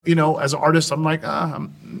You know, as an artist, I'm like,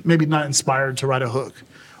 I'm maybe not inspired to write a hook,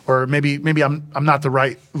 or maybe I'm not the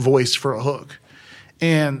right voice for a hook.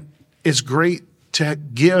 And it's great to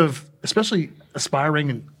give, especially aspiring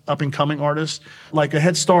and up and coming artists, like a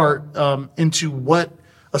head start into what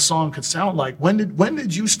a song could sound like. When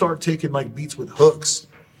did you start taking like beats with hooks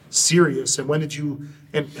serious, and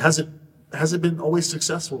has it been always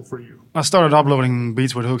successful for you? I started uploading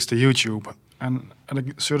beats with hooks to YouTube, and at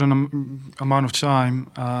a certain amount of time,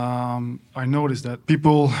 I noticed that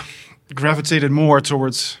people gravitated more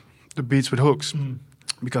towards the beats with hooks,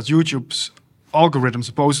 because YouTube's algorithm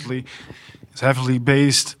supposedly is heavily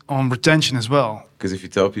based on retention as well. Because if you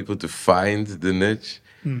tell people to find the niche,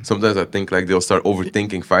 sometimes I think like they'll start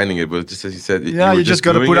overthinking finding it. But just as you said, you just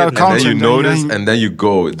got to put out content, and then you notice, and then you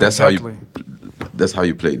go. Exactly. That's how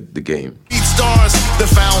you play the game. Stars, the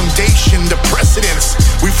foundation, the precedence.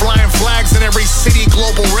 We flying flags in every city,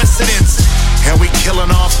 global residence. And we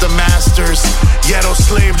killing off the masters. Ghetto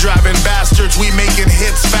slave driving bastards. We making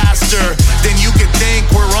hits faster than you could think.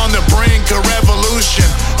 We're on the brink of revolution.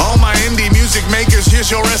 All my indie music makers,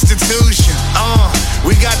 here's your restitution.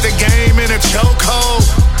 We got the game in a chokehold.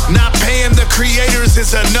 Not paying the creators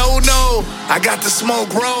is a no-no. I got the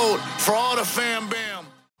smoke road for all the fam bam.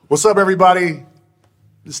 What's up, everybody?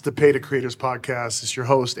 This is the Pay the Creators podcast. It's your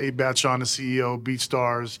host, Abe Batchon, the CEO of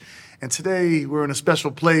BeatStars. And today we're in a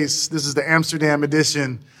special place. This is the Amsterdam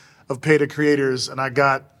edition of Pay the Creators. And I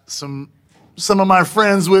got some of my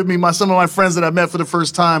friends with me, some of my friends that I met for the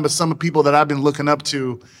first time, but some of people that I've been looking up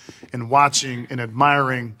to and watching and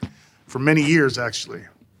admiring for many years, actually.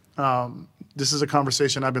 This is a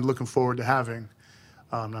conversation I've been looking forward to having.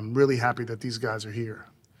 I'm really happy that these guys are here.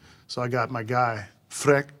 So I got my guy,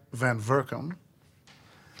 Freek Van Workum.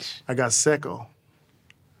 I got Sekko.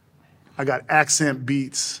 I got Accent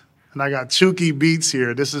Beats. And I got Chuki Beats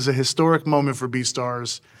here. This is a historic moment for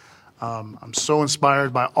BeatStars. I'm so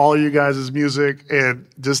inspired by all you guys' music. And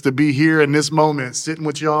just to be here in this moment, sitting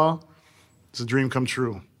with y'all, it's a dream come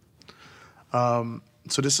true. So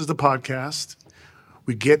this is the podcast.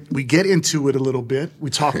 We get into it a little bit. We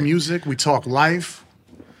talk music. We talk life.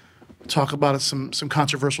 We talk about some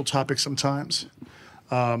controversial topics sometimes.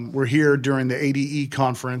 We're here during the ADE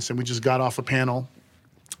conference, and we just got off a panel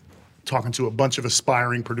talking to a bunch of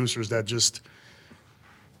aspiring producers that just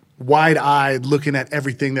wide-eyed looking at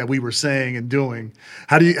everything that we were saying and doing.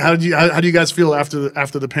 How do you guys feel after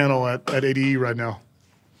the panel at ADE right now?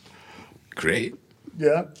 Great.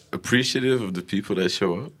 Yeah. Appreciative of the people that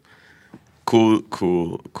show up. Cool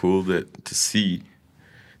to see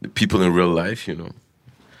the people in real life, you know.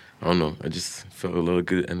 I don't know. I just felt a lot of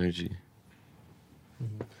good energy.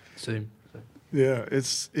 Same. Yeah,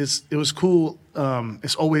 it was cool.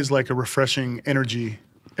 It's always like a refreshing energy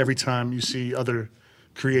every time you see other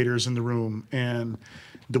creators in the room, and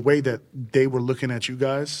the way that they were looking at you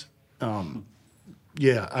guys.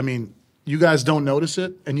 Yeah, I mean, you guys don't notice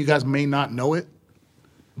it, and you guys may not know it,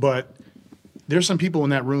 but there's some people in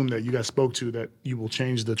that room that you guys spoke to that you will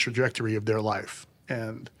change the trajectory of their life,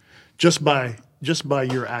 and just by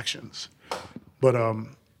your actions. But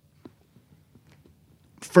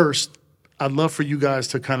first, I'd love for you guys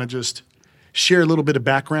to kind of just share a little bit of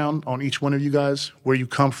background on each one of you guys, where you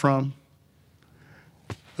come from,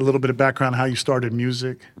 a little bit of background, how you started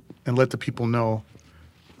music, and let the people know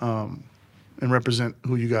and represent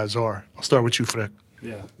who you guys are. I'll start with you, Freek.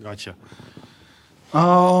 Yeah, gotcha.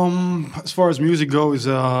 As far as music goes,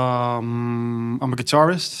 I'm a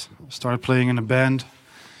guitarist. I started playing in a band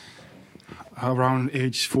around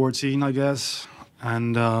age 14, I guess.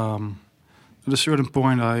 And at a certain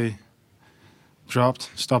point, I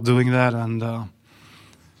stopped doing that, and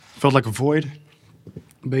felt like a void.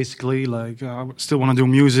 Basically, like I still want to do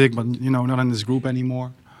music, but not in this group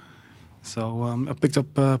anymore. So I picked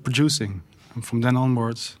up producing, and from then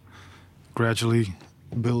onwards, gradually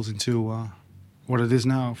built into what it is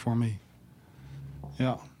now for me.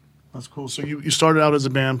 Yeah, that's cool. So you started out as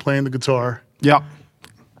a band playing the guitar. Yeah.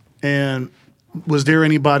 And was there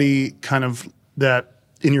anybody kind of that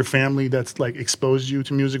in your family that's like exposed you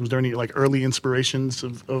to music? Was there any like early inspirations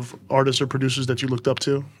of artists or producers that you looked up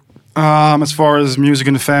to? As far as music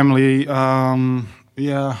in the family,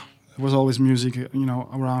 yeah, there was always music,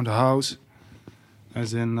 around the house,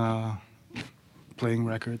 as in playing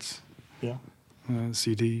records, yeah,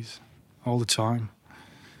 CDs, all the time.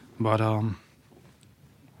 But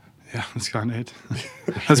yeah, that's kind of it.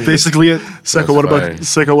 That's basically it. Sekko,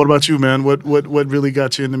 what about you, man? What really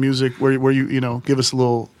got you into music? Where you give us a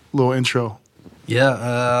little intro.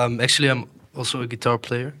 Yeah, actually, I'm also a guitar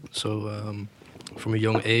player. So from a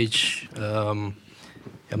young age,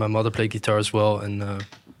 my mother played guitar as well, and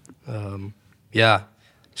yeah,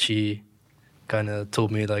 she kind of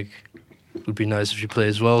told me like it would be nice if you play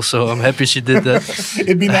as well. So I'm happy she did that.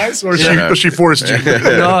 It'd be nice, or she forced you.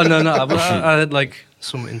 No. But I had like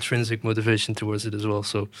some intrinsic motivation towards it as well.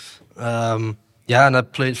 So yeah, and I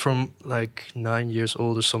played from like 9 years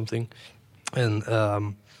old or something, and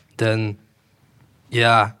then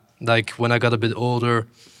yeah, like when I got a bit older,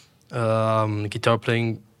 guitar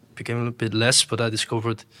playing became a bit less, but I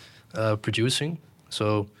discovered producing.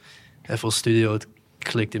 So FL Studio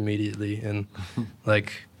clicked immediately, and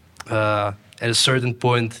like at a certain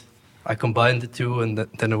point, I combined the two, and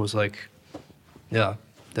then it was like, yeah,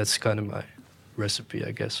 that's kind of my recipe,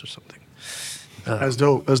 I guess, or something. That's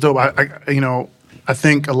dope. That's dope. I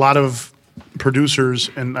think a lot of producers,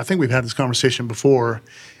 and I think we've had this conversation before,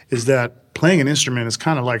 is that playing an instrument is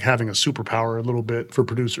kind of like having a superpower a little bit for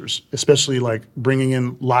producers, especially like bringing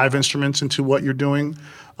in live instruments into what you're doing.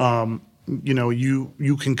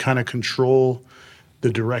 You can kind of control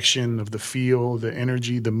the direction of the feel, the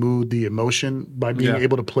energy, the mood, the emotion by being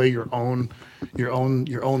able to play your own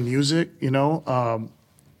music.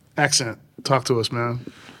 Accent, talk to us, man.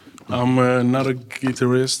 I'm not a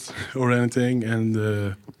guitarist or anything,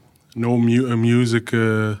 and no music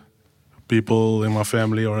people in my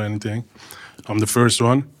family or anything. I'm the first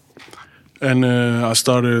one. And I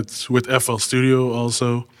started with FL Studio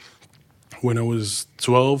also when I was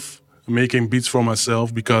 12, making beats for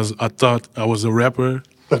myself because I thought I was a rapper.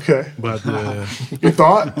 Okay. But you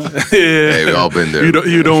thought? Yeah. Hey, we've all been there.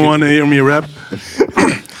 You don't want to hear me rap.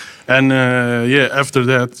 And after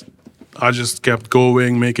that, I just kept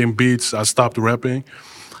going, making beats. I stopped rapping.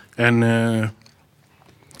 And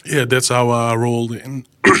that's how I rolled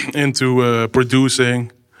into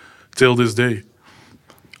producing till this day.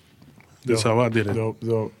 That's how I did it. Dope.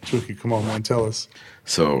 Chuki, come on, man, tell us.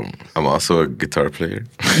 So I'm also a guitar player.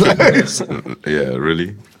 Nice. Yeah,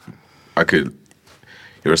 really.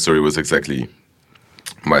 Your story was exactly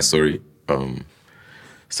my story.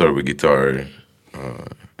 Started with guitar,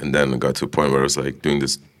 and then I got to a point where I was like doing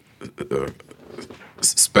this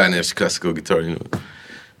Spanish classical guitar,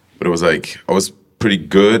 But it was like I was pretty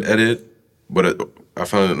good at it, but I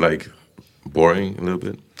found it like boring a little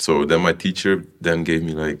bit. So then my teacher then gave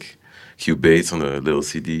me like Cubase on a little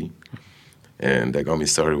CD, and that got me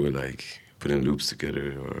started with like putting loops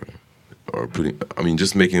together or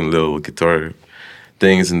just making little guitar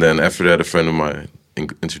things. And then after that, a friend of mine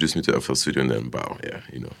introduced me to FL Studio, and then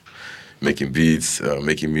making beats,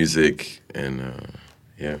 making music, and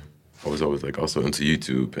I was always like also into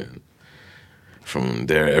YouTube, and from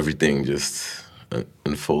there everything just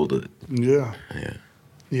unfolded. Yeah,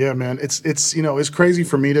 man. It's crazy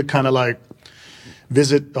for me to kind of like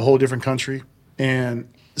visit a whole different country and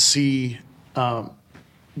see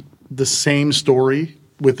the same story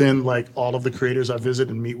within like all of the creators I visit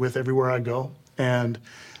and meet with everywhere I go. And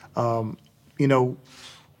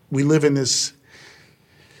we live in this.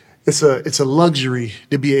 It's a luxury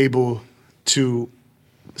to be able to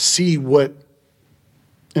see what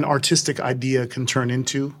an artistic idea can turn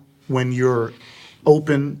into when you're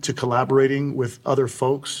open to collaborating with other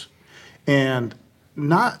folks. And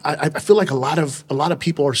I feel like a lot of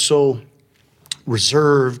people are so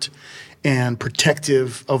reserved and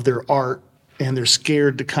protective of their art, and they're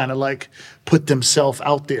scared to kind of like put themselves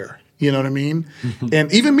out there. You know what I mean?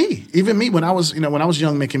 And even me, when I was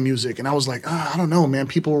young making music, and I was like, I don't know, man.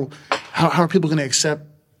 How are people going to accept?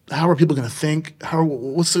 How are people going to think?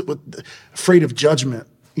 Afraid of judgment,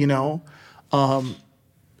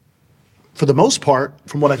 For the most part,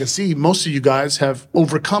 from what I can see, most of you guys have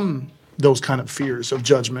overcome those kind of fears of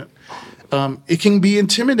judgment. It can be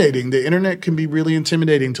intimidating. The internet can be really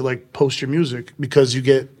intimidating to like post your music because you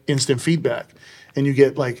get instant feedback, and you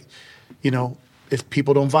get like, if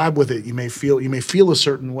people don't vibe with it, you may feel a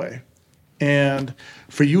certain way. And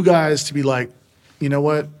for you guys to be like, you know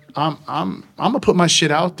what, I'm gonna put my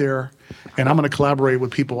shit out there, and I'm gonna collaborate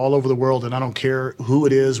with people all over the world, and I don't care who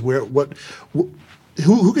it is,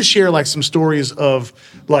 who could share like some stories of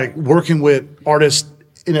like working with artists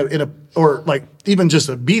or like even just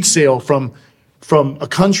a beat sale from a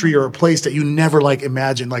country or a place that you never like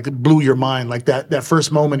imagined, like it blew your mind, like that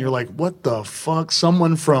first moment you're like, what the fuck,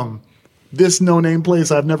 someone from this no-name place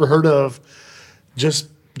I've never heard of just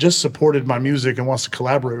supported my music and wants to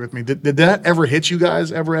collaborate with me. Did that ever hit you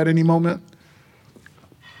guys ever at any moment?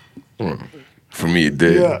 For me, it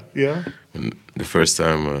did. Yeah. And the first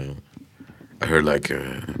time I heard like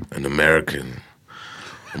an American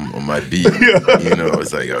on my beat, I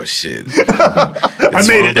was like, oh shit. I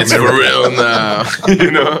made it. It's for real now,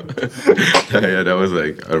 Yeah, that was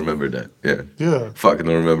like, I remember that. Yeah. Fuck, I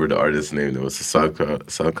don't remember the artist's name. There was the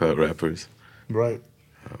SoundCloud rappers. Right.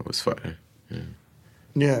 It was fire. Yeah.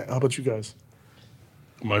 Yeah. How about you guys?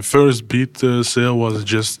 My first beat sale was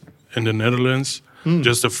just in the Netherlands.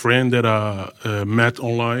 Just a friend that I met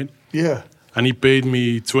online. Yeah. And he paid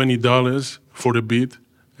me $20 for the beat.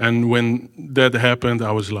 And when that happened,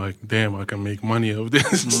 I was like, damn, I can make money of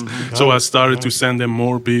this. So I started to send him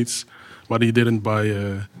more beats, but he didn't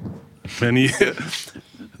buy many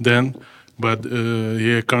then. But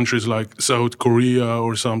yeah, countries like South Korea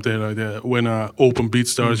or something like that. When I open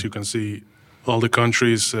BeatStars, you can see all the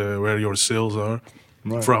countries where your sales are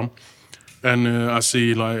from. And I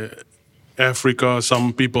see like Africa,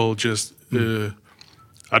 some people just...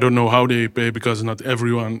 I don't know how they pay because not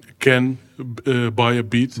everyone can buy a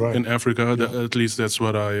beat in Africa. At least that's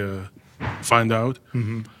what I find out.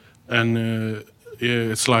 And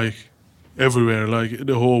yeah, it's like everywhere, like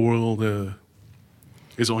the whole world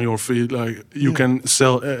is on your feet. Like you can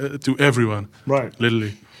sell to everyone,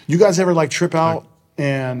 literally. You guys ever like trip out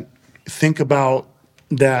and think about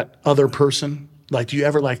that other person? Like, do you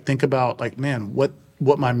ever like think about like, man, what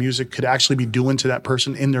my music could actually be doing to that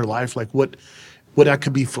person in their life? Like what I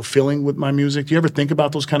could be fulfilling with my music? Do you ever think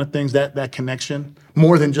about those kind of things, that connection,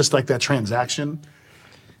 more than just like that transaction?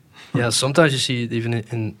 Yeah, sometimes you see it even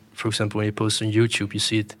in, for example, when you post on YouTube, you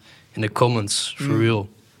see it in the comments for real.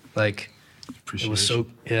 Like, it was so,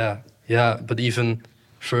 but even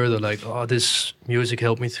further, like, oh, this music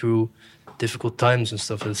helped me through difficult times and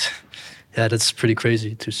stuff. It's, that's pretty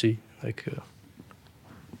crazy to see. Like,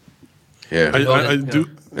 I do.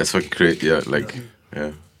 That's what create. Yeah, like,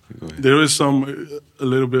 yeah. There is some a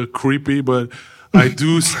little bit creepy, but I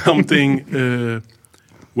do something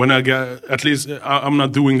when I get, at least I'm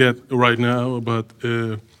not doing that right now, but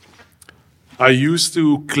I used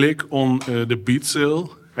to click on the beat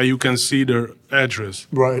sale and you can see their address.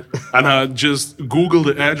 Right. And I just Google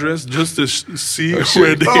the address just to see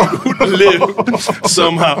where they live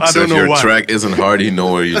somehow. I don't know why. If your track isn't hard, you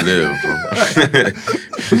know where you live.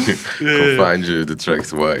 Go find you, the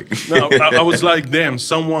track's white. No, I was like, damn,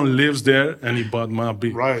 someone lives there and he bought my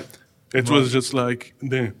beat. Right. It was just like,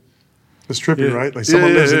 damn. It's trippy, right? Like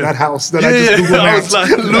someone lives in that house that I just Googled. I was like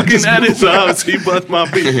looking at his house. He bought my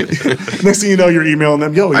beat. Next thing you know, you're emailing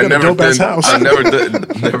them. Yo, you got a dope ass house. I never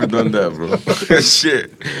done that, bro.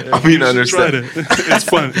 Shit. I mean, I understand. Tried it. It's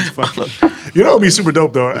fun. It's fun. You know, it'd be super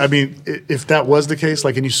dope though. I mean, if that was the case,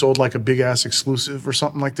 like, and you sold like a big ass exclusive or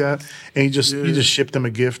something like that, and you just shipped them a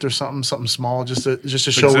gift or something small, just to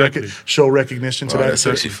show show recognition to that. That's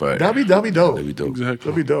actually fire. That'd be dope. That'd be dope.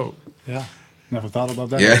 Exactly. That'd be dope. Yeah. Never thought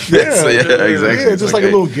about that. Yeah, exactly. Yeah, just like a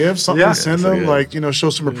little gift, something to send them, yeah. like, you know, show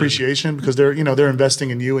some appreciation because they're investing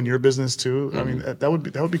in you and your business too. I mean, that would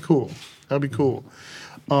be cool. That would be cool.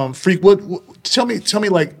 Freek, what tell me,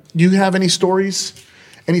 like, do you have any stories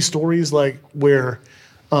like where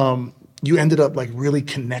you ended up like really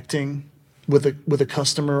connecting with a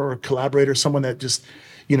customer or a collaborator, someone that just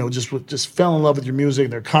fell in love with your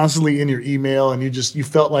music. They're constantly in your email, and you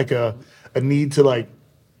felt like a need to like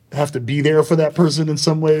have to be there for that person in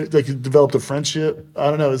some way, like you developed a friendship. I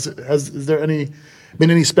don't know. Has there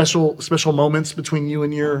been any special moments between you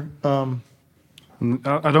and your? I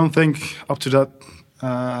don't think up to that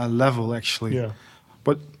level actually. Yeah.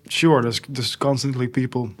 But sure, there's constantly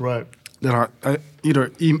people Right. that are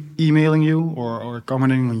either emailing you or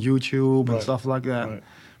commenting on YouTube and stuff like that, Right.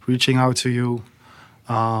 reaching out to you,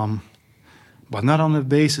 but not on the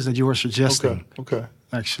basis that you were suggesting. Okay.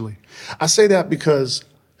 Actually, I say that because,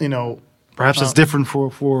 you know, perhaps it's different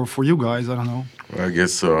for you guys. I don't know. I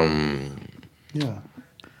guess. yeah.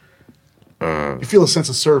 You feel a sense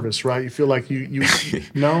of service, right? You feel like you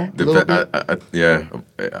know. A little bit? Yeah,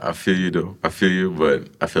 I feel you though. I feel you, but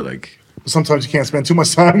I feel like Sometimes you can't spend too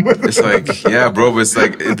much time with. it's like, yeah, bro. But it's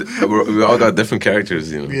like we all got different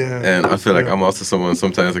characters, you know. Yeah. And I feel like I'm also someone.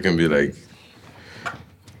 Sometimes I can be like.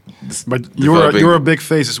 But you're a big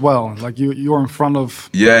face as well. Like you're in front of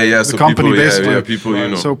the the company people, basically. People, you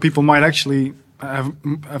know. So people might actually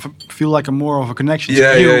feel like a more of a connection.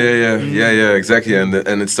 Yeah, to you. yeah, exactly. And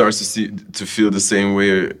it starts to feel the same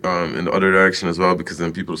way in the other direction as well, because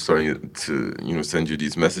then people are starting to send you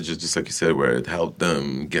these messages, just like you said, where it helped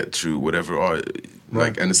them get through whatever.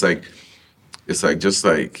 Like, and it's like just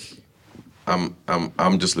like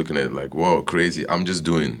I'm just looking at it like, whoa, crazy. I'm just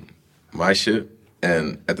doing my shit.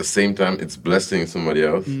 And at the same time, it's blessing somebody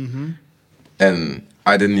else. Mm-hmm. And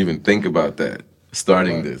I didn't even think about that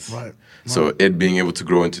starting this. Right. So it being able to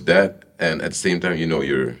grow into that, and at the same time,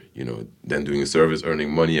 you're then doing a service,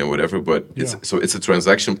 earning money and whatever. But it's a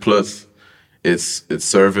transaction plus it's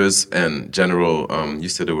service and general. You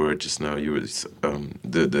said the word just now. You were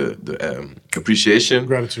the appreciation,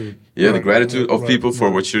 Gratitude. Yeah, the gratitude of people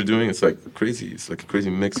for what you're doing. It's like crazy. It's like a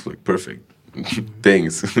crazy mix, like perfect.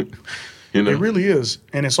 things. You know, It really is,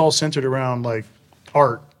 and it's all centered around like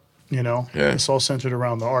art. You know, Yeah. it's all centered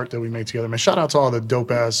around the art that we make together. Man, shout out to all the dope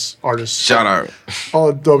ass artists. shout out.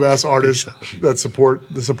 All the dope ass artists that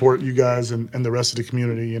support you guys and the rest of the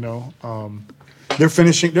community. You know, they're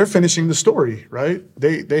finishing the story, right?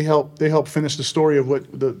 They help finish the story of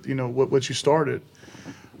what you started.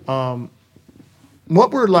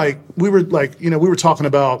 What we were talking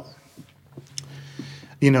about,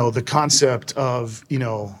 the concept of,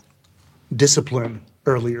 discipline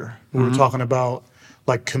earlier. We were talking about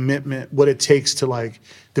like commitment, what it takes to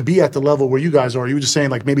be at the level where you guys are. You were just saying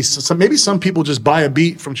like maybe some people just buy a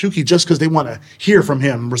beat from Chuki just because they want to hear from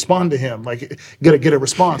him, respond to him, like get a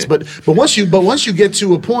response. But once you get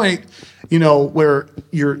to a point, where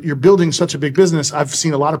you're building such a big business, I've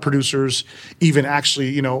seen a lot of producers even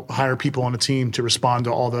actually hire people on the team to respond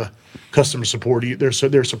to all the customer support, their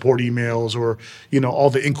support emails, or all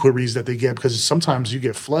the inquiries that they get, because sometimes you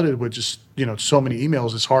get flooded with just so many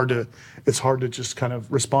emails. It's hard to just kind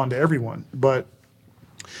of respond to everyone. But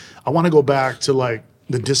I want to go back to like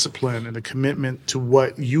the discipline and the commitment to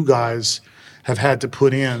what you guys have had to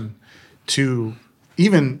put in to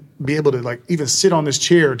even be able to like even sit on this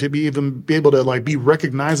chair, to be able to like be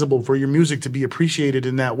recognizable for your music, to be appreciated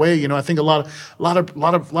in that way. I think a lot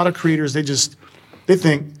of creators, they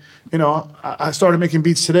think, I started making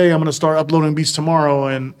beats today, I'm going to start uploading beats tomorrow,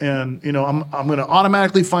 and I'm going to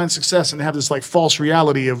automatically find success, and have this like false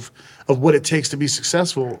reality of what it takes to be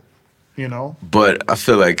successful. But I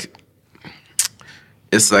feel like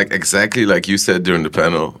it's like exactly like you said during the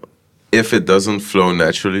panel. If it doesn't flow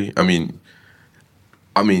naturally, I mean,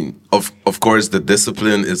 of course, the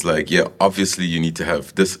discipline is like, yeah, obviously you need to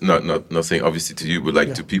have this. Not saying obviously to you, but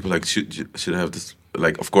like to people, like should have this.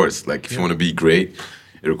 Like, of course, like if you want to be great,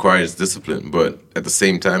 it requires discipline. But at the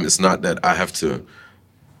same time, it's not that I have to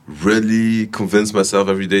really convince myself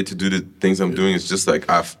every day to do the things I'm doing. It's just like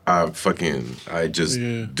I just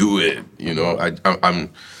do it.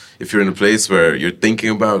 I'm. If you're in a place where you're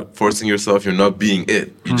thinking about forcing yourself, you're not being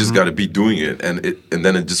it. You just got to be doing it, and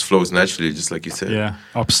then it just flows naturally, just like you said. Yeah,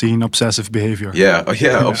 obscene, obsessive behavior. Yeah,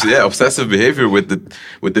 obsessive behavior with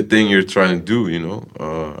the thing you're trying to do.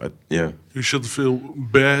 Yeah. You should feel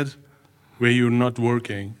bad when you're not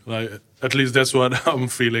working. Like, at least that's what I'm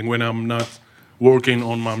feeling when I'm not working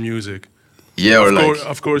on my music. Yeah,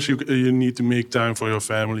 Of course, you need to make time for your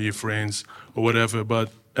family, your friends, or whatever.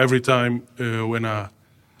 But every time when I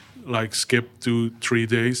like skip 2-3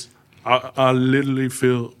 days, I literally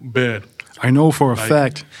feel bad. I know for a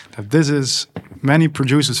fact that many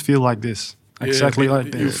producers feel like this. Exactly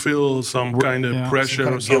like this. You feel some kind of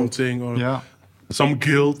pressure or something, or some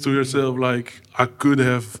guilt to yourself. Like, I could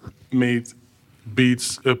have made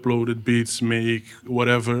beats, uploaded beats, make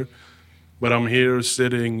whatever, but I'm here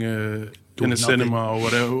sitting in a cinema or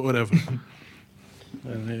whatever.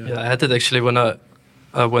 I had it actually when I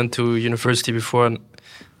went to university before, and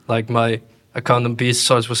like my account on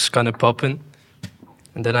BeatStars was kind of popping,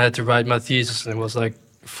 and then I had to write my thesis, and it was like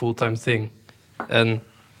a full-time thing, and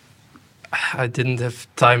I didn't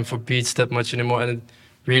have time for beats that much anymore. And it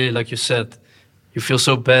really, like you said, you feel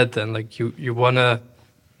so bad, and like you wanna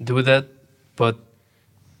do that, but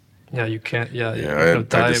you can't. I had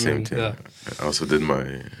the same thing. I also did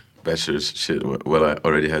my bachelor's shit while I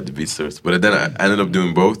already had the BeatStars, but then I ended up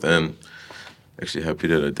doing both, and actually happy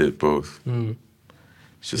that I did both.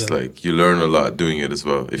 It's just like you learn a lot doing it as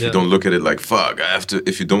well. If you don't look at it like, fuck, I have to.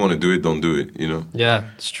 If you don't want to do it, don't do it. Yeah,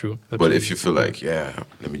 it's true. Absolutely. But if you feel like,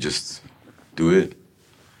 let me just do it,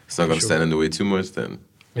 it's not gonna stand in the way too much, then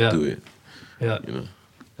do it. Yeah,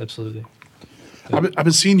 absolutely. I've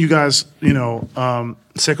been seeing you guys.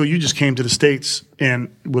 Sekko, you just came to the States and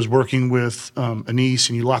was working with Anis,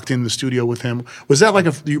 and you locked in the studio with him. Was that like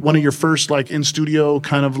one of your first like in studio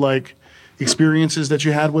kind of like experiences that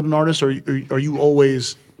you had with an artist, or are you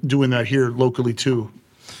always doing that here locally too?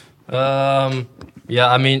 Really,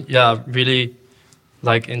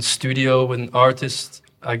 like in studio with an artist,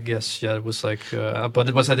 I guess. Yeah, it was like, but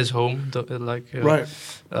it was at his home, right.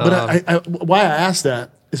 But why I ask that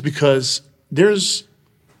is because there's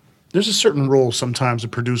a certain role sometimes a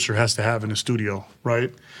producer has to have in a studio,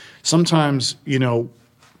 right? Sometimes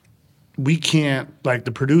we can't, like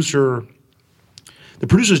the producer's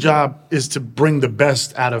job is to bring the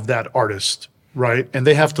best out of that artist, right? And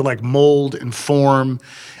they have to like mold and form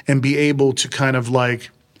and be able to kind of like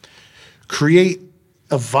create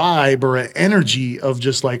a vibe or an energy of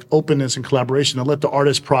just like openness and collaboration and let the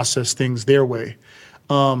artist process things their way.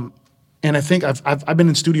 And I think I've been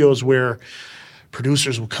in studios where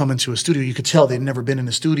producers will come into a studio. You could tell they'd never been in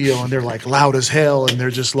a studio, and they're like loud as hell, and they're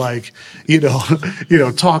just like,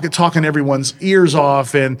 talking everyone's ears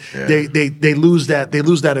off, and they lose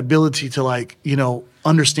that ability to like,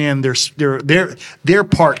 understand their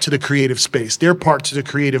part to the creative space, their part to the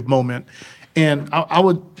creative moment. And I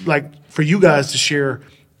would like for you guys to share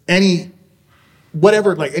any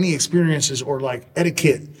experiences or like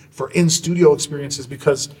etiquette for in studio experiences,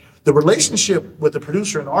 because the relationship with the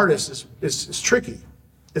producer and artist is tricky.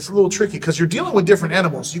 It's a little tricky because you're dealing with different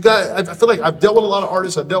animals. I feel like I've dealt with a lot of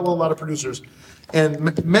artists, I've dealt with a lot of producers,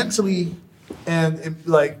 and mentally and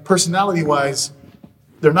like personality wise,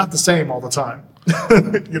 they're not the same all the time.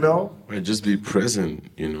 Right, just be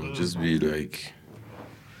present, just be like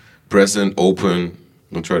present, open.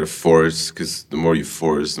 Don't try to force, because the more you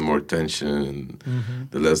force, the more tension, and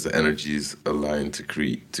the less the energies align to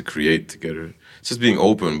create together. It's just being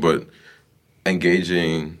open, but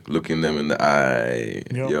engaging, looking them in the eye.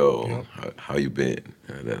 How you been?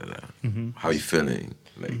 How you feeling?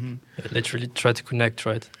 Like, literally try to connect,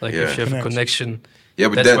 right? Like if you have a connection. Yeah,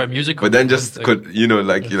 but that's then, why music. But then just like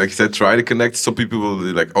you said, try to connect. Some people will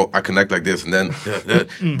be like, "Oh, I connect like this," and then.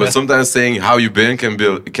 But sometimes saying "how you been" can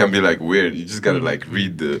be like weird. You just gotta like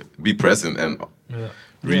be present and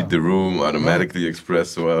read the room, automatically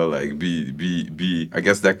express well. Like be. I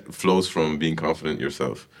guess that flows from being confident in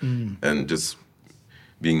yourself and just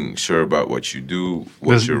being sure about what you do,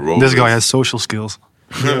 what your role. This is. guy has social skills.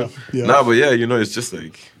 Nah, but it's just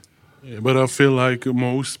like. Yeah, but I feel like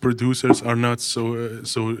most producers are not so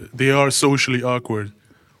they are socially awkward.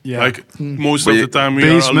 Yeah. Like most of the time we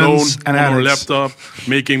are alone on our laptop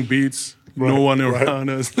making beats, no one around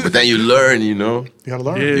us. But then you learn, You gotta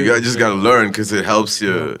learn. Yeah. You just gotta learn because it helps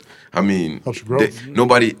you. I mean, Helps you grow.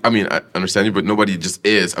 nobody. I mean, I understand you, but nobody just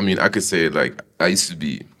is. I mean, I could say like I used to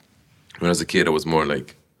be when I was a kid. I was more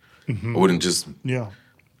like I wouldn't just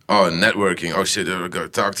networking. Oh shit, I gotta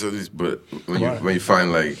talk to these. But when you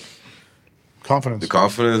find like Confidence. the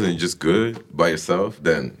confidence and you're just good by yourself,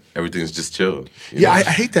 then everything's just chill. I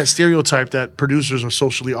hate that stereotype that producers are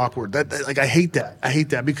socially awkward. I hate that. I hate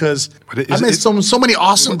that because I met so many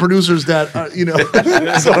awesome producers that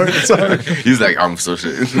sorry. He's like, I'm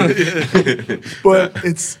social. But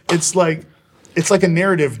it's like a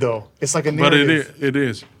narrative though. It's like a But narrative. it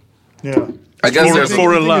is. Yeah. I guess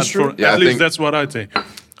For a lot. Yeah, At least that's what I think.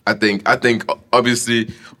 I think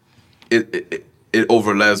obviously it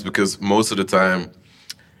overlaps because most of the time,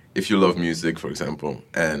 if you love music, for example,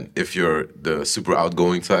 and if you're the super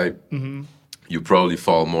outgoing type, you probably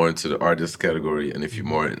fall more into the artist category. And if you're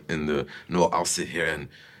more in the, I'll sit here and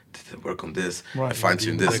work on this, I fine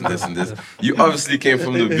tune this and this and this. You obviously came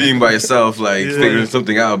from the being by yourself, like figuring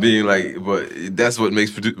something out, being like, but that's what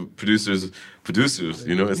makes producers.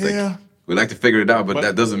 It's like, we like to figure it out, but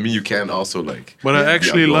that doesn't mean you can't also like. But I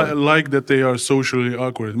actually like that they are socially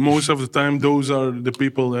awkward. Most of the time, those are the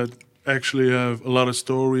people that actually have a lot of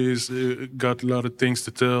stories, got a lot of things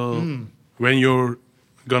to tell. When you're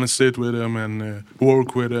gonna sit with them and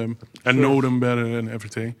work with them and know them better and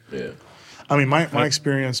everything. Yeah. I mean, my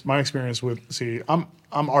experience with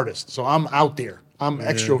I'm artist, so I'm out there. I'm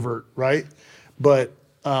extrovert, right? But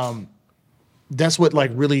that's what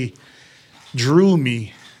like really drew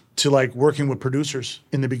me to like working with producers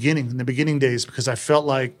in the beginning days, because I felt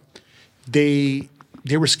like they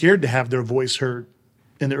were scared to have their voice heard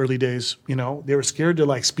in the early days. They were scared to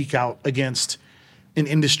like speak out against an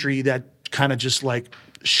industry that kind of just like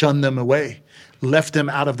shunned them away, left them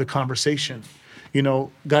out of the conversation.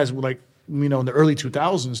 Guys were like, in the early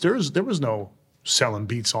 2000s, there was no selling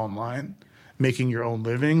beats online, making your own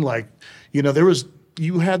living. Like, you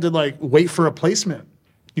had to like wait for a placement.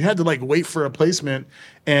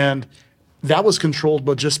 And that was controlled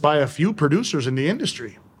but just by a few producers in the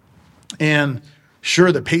industry. And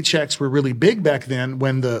sure, the paychecks were really big back then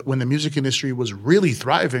when the music industry was really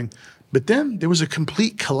thriving, but then there was a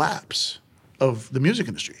complete collapse of the music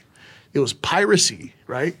industry. It was piracy,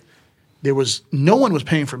 right? No one was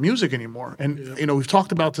paying for music anymore. And we've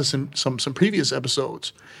talked about this in some previous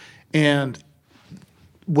episodes. And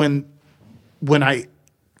when I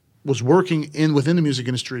was working within the music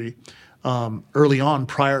industry early on,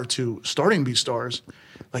 prior to starting BeatStars,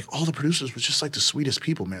 like all the producers were just like the sweetest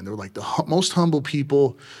people, man. They were like the most humble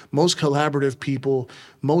people, most collaborative people,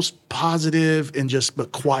 most positive and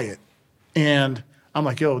but quiet. And I'm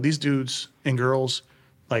like, yo, these dudes and girls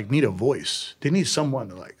like need a voice. They need someone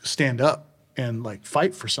to like stand up and like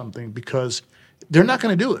fight for something, because they're not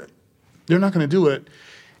going to do it.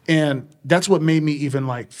 And that's what made me even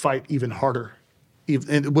like fight even harder.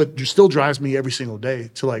 And what still drives me every single day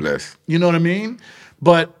to like, Bless. you know what I mean?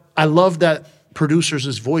 But I love that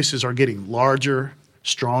producers' voices are getting larger,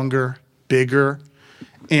 stronger, bigger,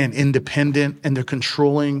 and independent, and they're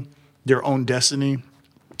controlling their own destiny.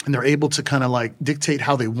 And they're able to kind of like dictate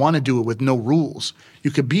how they want to do it with no rules. You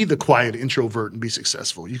could be the quiet introvert and be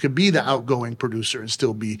successful. You could be the outgoing producer and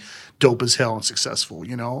still be dope as hell and successful,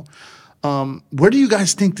 you know? Where do you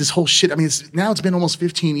guys think this whole shit, I mean, it's been almost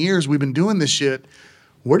 15 years we've been doing this shit.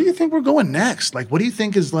 Where do you think we're going next? Like, what do you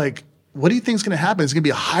think is going to happen? Is it going to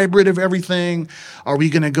be a hybrid of everything? Are we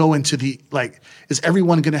going to go into is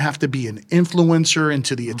everyone going to have to be an influencer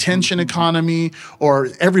into the attention economy? Or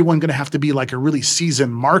is everyone going to have to be like a really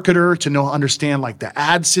seasoned marketer to understand like the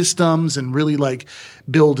ad systems and really like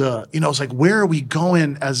build it's like, where are we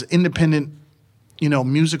going as independent,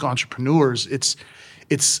 music entrepreneurs? It's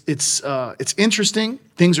interesting.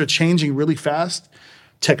 Things are changing really fast.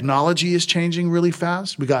 Technology is changing really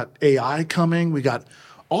fast. We got AI coming. We got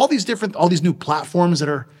all these new platforms that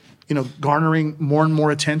are, garnering more and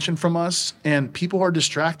more attention from us, and people are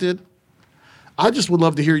distracted. I just would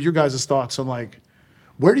love to hear your guys' thoughts on like,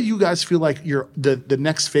 where do you guys feel like the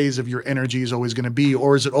next phase of your energy is always going to be,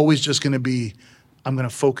 or is it always just going to be, I'm going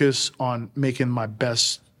to focus on making my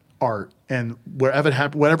best art, and whatever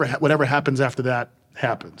happens after that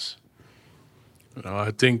happens.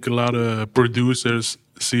 I think a lot of producers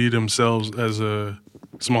see themselves as a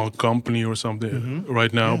small company or something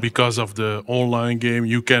right now because of the online game.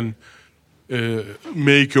 You can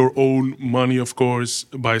make your own money, of course,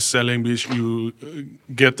 by selling this. You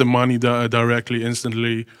get the money directly,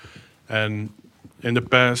 instantly. And in the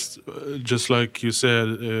past, just like you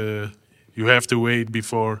said, you have to wait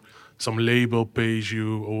before some label pays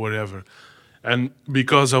you or whatever. And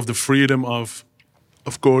because of the freedom of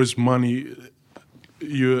course, money,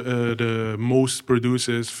 the most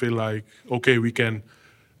producers feel like, okay, we can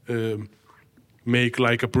make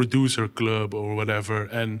like a producer club or whatever,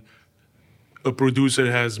 and a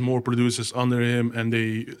producer has more producers under him, and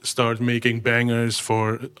they start making bangers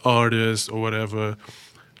for artists or whatever,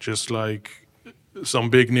 just like some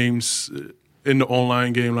big names in the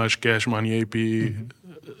online game, like Cash Money AP,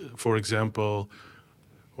 for example,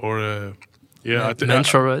 or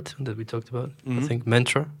Mentra, right? That we talked about. I think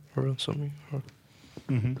Mentra or something.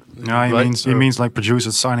 Yeah, he means like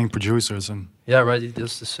producers signing producers and right. He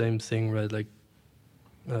does the same thing, right? Like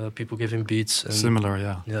people give him beats. And similar,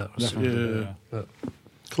 yeah. Yeah.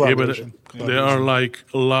 Collaboration. But there are like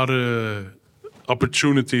a lot of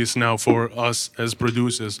opportunities now for us as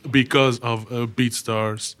producers because of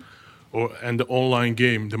BeatStars and the online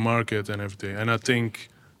game, the market and everything. And I think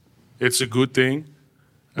it's a good thing.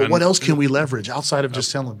 But what else can we leverage outside of just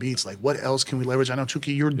selling beats? Like, what else can we leverage? I know,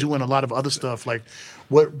 Chuki, you're doing a lot of other stuff. Like,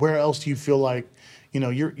 where else do you feel like,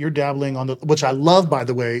 you're dabbling on which I love, by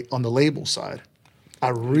the way, on the label side.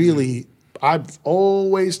 I've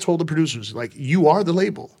always told the producers, like, you are the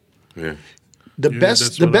label. Yeah. The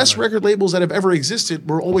best record labels that have ever existed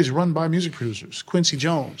were always run by music producers. Quincy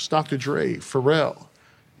Jones, Dr. Dre, Pharrell.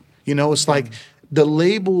 It's like the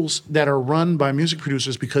labels that are run by music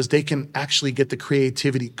producers because they can actually get the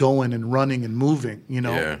creativity going and running and moving,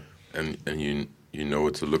 Yeah, and you know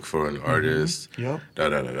what to look for in artists. Yep.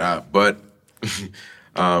 But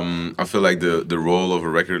I feel like the role of a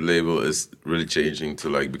record label is really changing to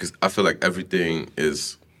like, because I feel like everything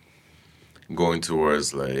is going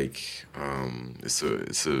towards like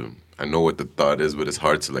I know what the thought is, but it's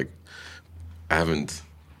hard to like, I haven't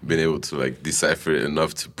been able to like decipher it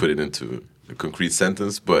enough to put it into a concrete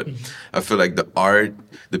sentence, but I feel like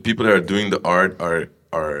the people that are doing the art are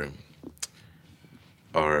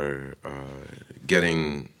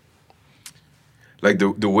getting like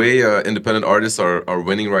the way independent artists are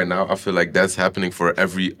winning right now. I feel like that's happening for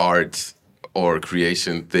every art or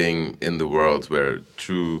creation thing in the world, where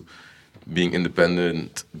through being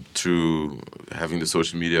independent, through having the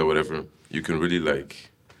social media or whatever, you can really like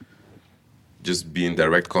just be in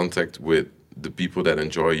direct contact with the people that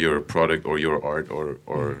enjoy your product or your art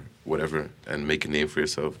or whatever, and make a name for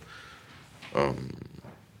yourself.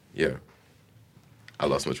 Yeah. I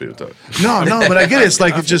lost my train of thought. No, but I get it. It's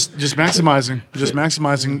like just maximizing,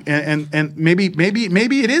 and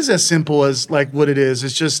maybe it is as simple as like what it is.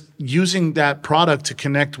 It's just using that product to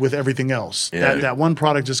connect with everything else. Yeah. That one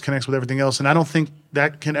product just connects with everything else, and I don't think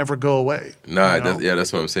that can ever go away.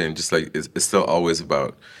 That's what I'm saying. Just like it's still always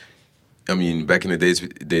about. I mean, back in the days,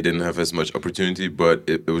 they didn't have as much opportunity, but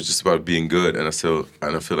it was just about being good. And I feel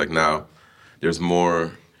like now there's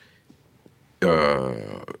more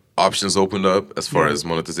options opened up as far as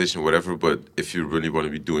monetization, whatever. But if you really want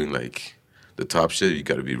to be doing like the top shit, you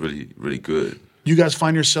got to be really, really good. You guys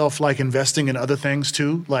find yourself like investing in other things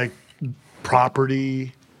too, like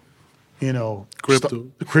property, crypto.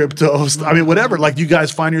 I mean, whatever. Like, you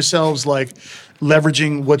guys find yourselves like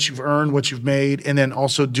leveraging what you've earned, what you've made, and then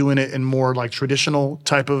also doing it in more like traditional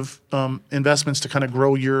type of investments to kind of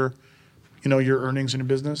grow your earnings in your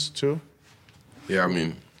business too. Yeah, I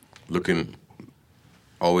mean,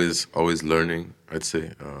 always learning, I'd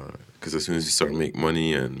say, because as soon as you start making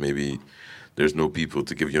money and maybe there's no people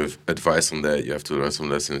to give you advice on that, you have to learn some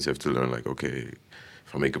lessons. You have to learn, like, okay,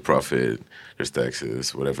 if I make a profit, there's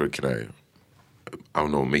taxes, whatever, can I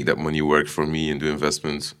don't know, make that money work for me and do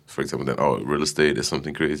investments? For example, then, real estate is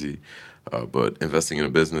something crazy, but investing in a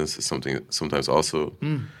business is something sometimes also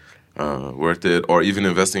worth it, or even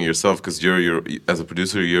investing in yourself, because you're as a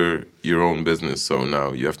producer, you're your own business. So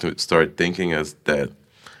now you have to start thinking as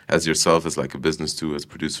yourself as like a business too, as a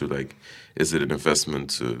producer. Like, is it an investment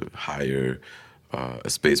to hire a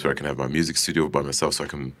space where I can have my music studio by myself so I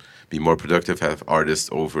can be more productive, have artists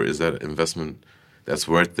over? Is that an investment that's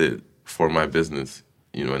worth it for my business?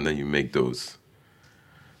 And then you make those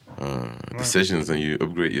decisions and you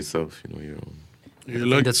upgrade yourself, your own.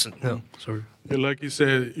 Like you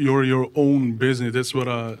said, you're your own business. That's what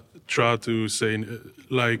I try to say.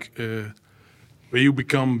 Like, when you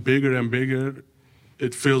become bigger and bigger,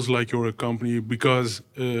 it feels like you're a company, because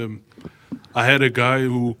I had a guy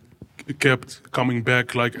who kept coming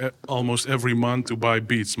back like almost every month to buy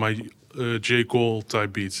beats, my J. Cole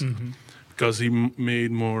type beats, because he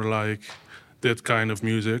made more like that kind of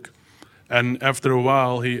music. And after a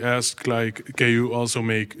while, he asked, like, can you also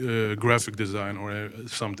make graphic design or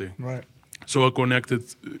something? Right. So I connected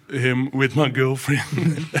him with my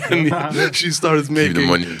girlfriend, and she started making... Keep the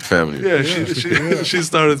money in the family. Yeah, she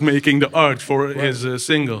started making the art for his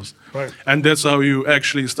singles. Right. And that's how you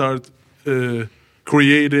actually start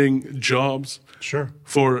creating jobs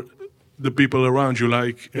for the people around you.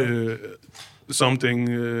 Like,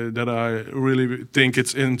 something that I really think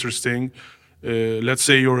it's interesting. Let's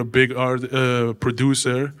say you're a big art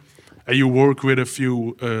producer, and you work with a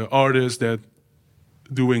few artists that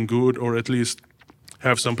doing good, or at least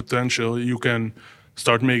have some potential. You can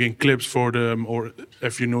start making clips for them, or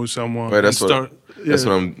if you know someone. Right, that's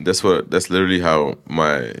literally how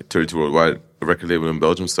my 32 Worldwide record label in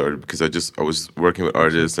Belgium started, because I was working with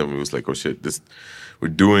artists, and we was like, oh shit, we're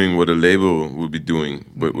doing what a label would be doing,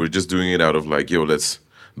 but we're just doing it out of like, yo, let's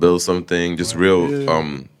build something, just real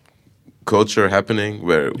culture happening,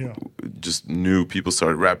 where just new people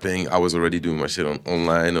started rapping. I was already doing my shit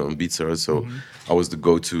online on BeatStars, so I was the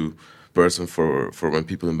go-to person for when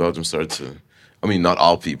people in Belgium started to, I mean, not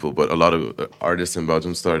all people, but a lot of artists in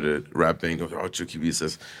Belgium started rapping. Chuki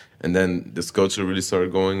beats, and then this culture really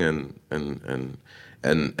started going, and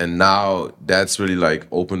now that's really like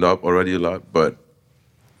opened up already a lot, but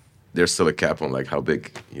there's still a cap on like how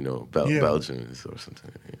big Belgium is or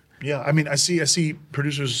something. Yeah, I mean, I see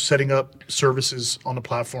producers setting up services on the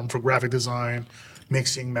platform for graphic design,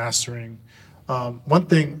 mixing, mastering. One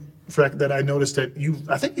thing, Freek, that I noticed that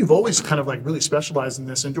I think you've always kind of like really specialized in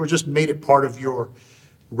this, or just made it part of your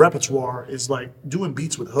repertoire, is like doing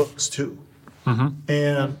beats with hooks too.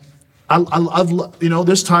 And I've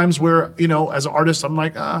there's times where as an artist I'm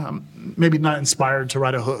like, I'm maybe not inspired to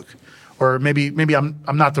write a hook, or maybe I'm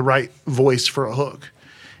not the right voice for a hook,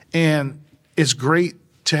 and it's great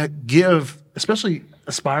to give, especially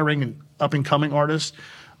aspiring and up-and-coming artists,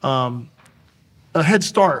 a head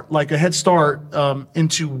start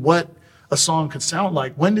into what a song could sound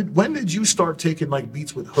like. When did you start taking like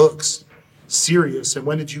beats with hooks serious, and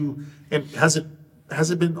has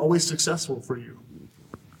it been always successful for you?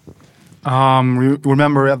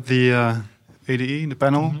 Remember at the ADE, the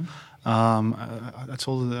panel, I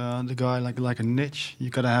told the guy like a niche.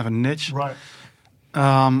 You gotta have a niche. Right.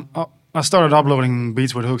 I started uploading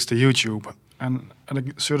beats with hooks to YouTube, and at a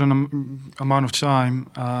certain amount of time,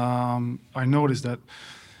 I noticed that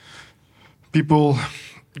people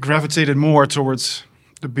gravitated more towards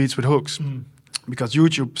the beats with hooks, because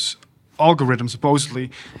YouTube's algorithm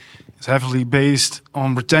supposedly is heavily based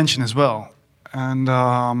on retention as well. And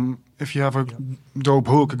if you have a dope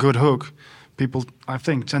hook, a good hook, people, I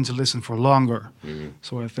think, tend to listen for longer.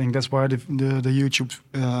 So I think that's why the YouTube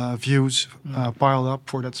views piled up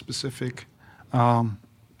for that specific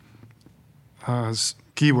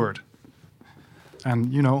keyword.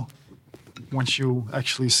 And once you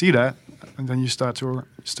actually see that, and then you start to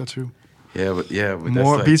but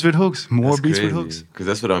more that's beats with hooks, more beats with hooks. Because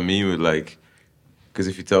that's what I mean with like, because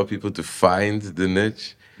if you tell people to find the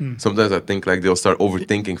niche, sometimes I think like they'll start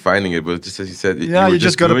overthinking finding it, but just as you said, you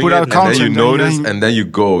just got to put out content, and then you notice, and then you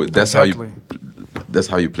go. That's exactly. That's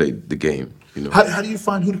how you play the game. How do you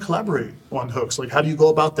find who to collaborate on hooks? Like, how do you go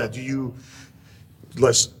about that? Do you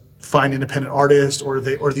find independent artists, or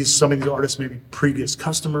some of these artists maybe previous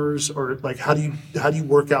customers, or like how do you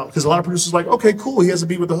work out? Because a lot of producers are like, okay, cool, he has a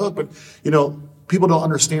beat with the hook, but people don't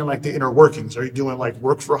understand like the inner workings. Are you doing like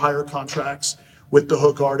work for hire contracts with the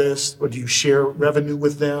hook artist, or do you share revenue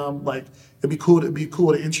with them? Like it'd be cool to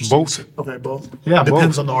interesting. Both. Okay, both. Yeah, It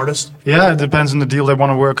depends both. on the artist. Yeah, it depends on the deal they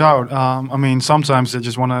want to work out. I mean, sometimes they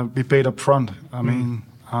just want to be paid up front. I mean,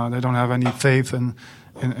 they don't have any faith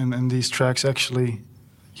in these tracks actually,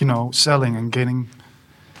 selling and getting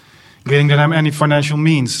them any financial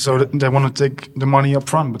means. So that they want to take the money up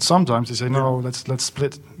front. But sometimes they say, no, let's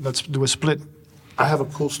split. Let's do a split. I have a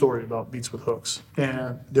cool story about beats with hooks.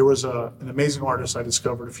 And there was an amazing artist I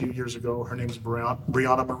discovered a few years ago. Her name is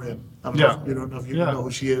Brianna Marin. I don't know if you know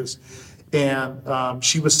who she is. And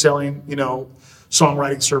she was selling,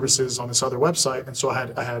 songwriting services on this other website. And so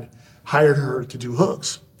I had hired her to do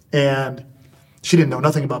hooks. And she didn't know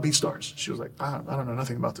nothing about BeatStars. She was like, I don't know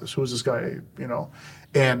nothing about this. Who is this guy?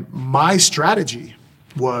 And my strategy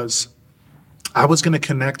was I was going to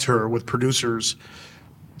connect her with producers.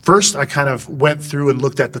 First, I kind of went through and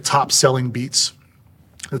looked at the top selling beats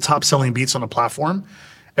on the platform,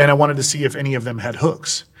 and I wanted to see if any of them had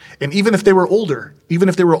hooks. And even if they were older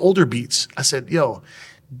beats, I said, yo,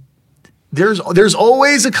 there's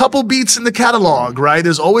always a couple beats in the catalog, right?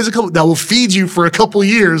 There's always a couple that will feed you for a couple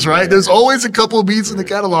years, right? There's always a couple beats in the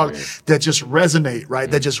catalog that just resonate, right?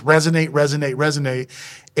 That just resonate,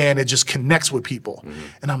 and it just connects with people.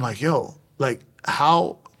 And I'm like, yo, like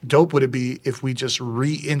how dope would it be if we just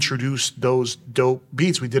reintroduced those dope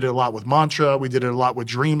beats? We did it a lot with Mantra. We did it a lot with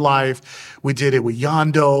Dream Life. We did it with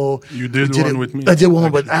Yondo. You did one with me. I did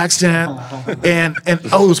one with Accent. and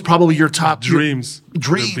it was probably your top Dreams.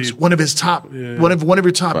 One of his top one of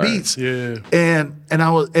your top beats. Yeah. And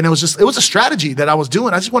it was a strategy that I was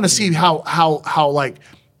doing. I just want to see how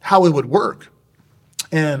it would work.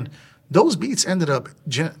 And those beats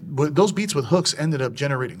with hooks ended up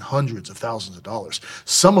generating hundreds of thousands of dollars.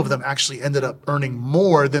 Some of them actually ended up earning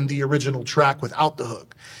more than the original track without the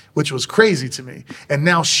hook, which was crazy to me. And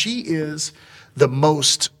now she is the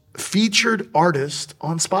most featured artist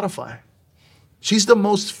on Spotify. She's the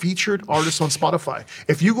most featured artist on Spotify.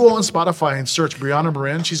 If you go on Spotify and search Brianna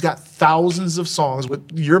Marin, she's got thousands of songs with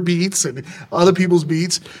your beats and other people's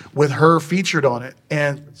beats with her featured on it.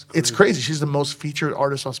 And it's crazy. She's the most featured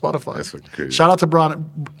artist on Spotify. That's crazy. Shout out to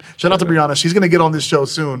Brianna. She's going to get on this show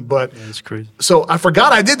soon. But Yeah, it's crazy. So I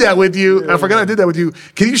forgot I did that with you.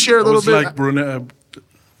 Can you share a little bit?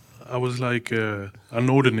 I was like, I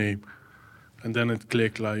know the name. And then it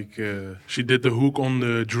clicked, like, she did the hook on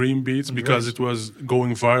the Dream Beats because it was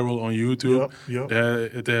going viral on YouTube. Yep.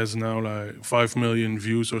 It has now like 5 million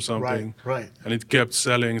views or something. Right. And it kept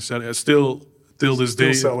selling. Still, till this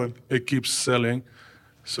day, selling. it keeps selling.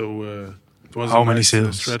 So it was How a many nice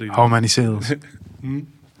sales? strategy. How many sales?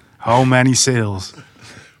 How many sales?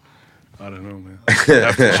 I don't know, man. I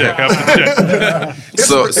have to check.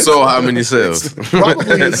 So how many sales?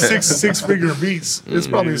 Probably a six-figure beats. It's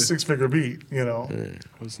probably a six-figure beat, It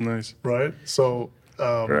was nice. right? So,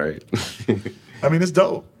 Right. I mean, it's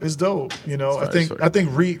dope. It's dope. nice, I think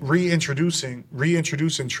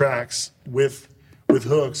reintroducing tracks with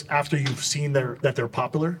hooks after you've seen that they're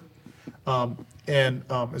popular,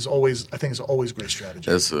 is always a great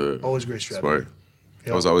strategy. That's Always great strategy. smart.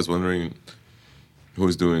 I was always wondering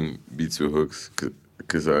who's doing beats with hooks,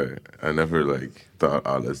 because I never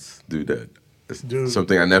thought, let's do that. It's Dude.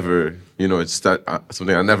 something I never,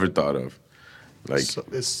 something I never thought of. So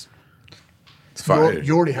it's fire.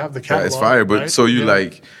 You already have the catalog. Yeah, it's fire. But right? so you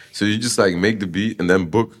just make the beat and then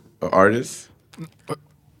book an artist.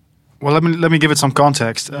 Well, let me give it some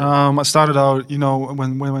context. I started out,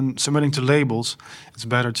 when submitting to labels, it's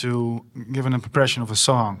better to give an impression of a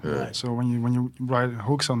song. Right. So when you write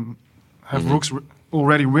hooks hooks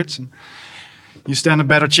already written, you stand a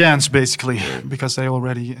better chance, basically, because they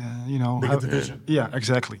already, They get the vision. Yeah,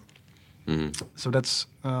 exactly. Mm-hmm. So that's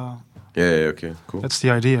Okay, cool. that's the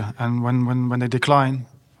idea. And when they decline,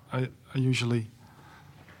 I usually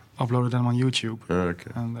upload them on YouTube,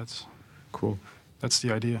 Okay, and that's cool.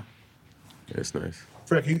 the idea. Yeah, it's nice.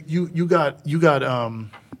 Freek, you got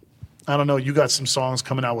I don't know, you got some songs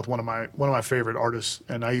coming out with one of my favorite artists,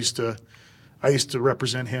 and I used to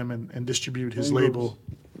represent him and distribute his label.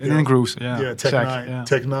 In Grooves, yeah. Yeah, Tech Check, Nine. yeah.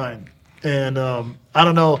 Tech Nine. And I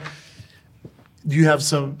don't know, do you have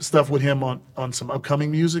some stuff with him on some upcoming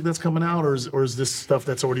music that's coming out, or is this stuff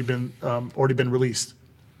that's already been released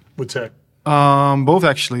with Tech? Both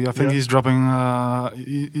actually. I think Yeah. he's dropping.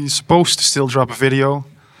 He's supposed to still drop a video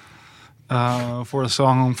for a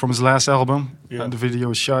song from his last album. Yeah. And the video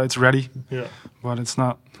is shot. It's ready, Yeah. but it's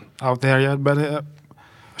not out there yet. But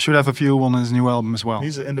should have a few on his new album as well.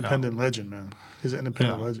 He's an independent legend, man. He's an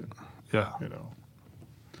independent Yeah. legend. Yeah, You know,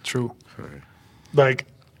 true. like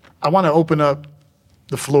I want to open up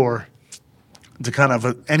the floor to kind of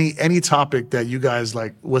any topic that you guys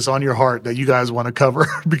like was on your heart that you guys want to cover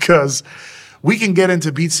because we can get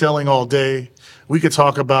into beat selling all day. We could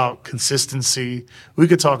talk about consistency. We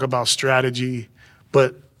could talk about strategy,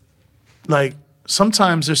 but like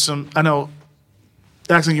sometimes there's some. I know,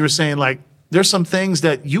 Daxon, you were saying like there's some things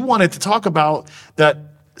that you wanted to talk about that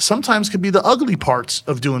sometimes could be the ugly parts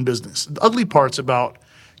of doing business, the ugly parts about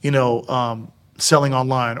selling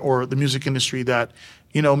online or the music industry that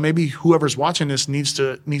maybe whoever's watching this needs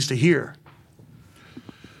to hear.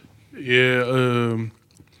 Yeah,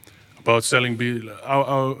 about selling beat.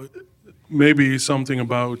 Maybe something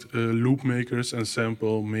about loop makers and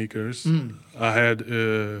sample makers. I had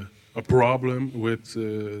a problem with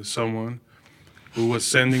someone who was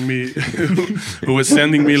sending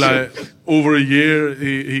me like over a year.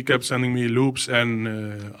 He kept sending me loops, and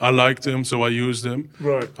I liked them, so I used them.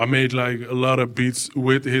 Right. I made like a lot of beats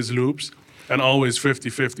with his loops, and always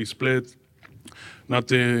 50-50 split.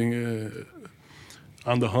 Nothing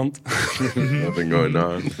on the hunt. Nothing going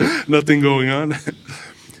on. Nothing going on.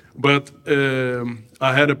 But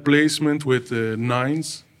I had a placement with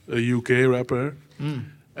Nines, a UK rapper,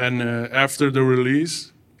 and after the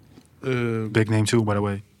release. Big name too, by the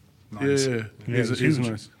way. Nice. Yeah, he's he's huge.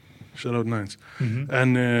 nice. Shout out Nines.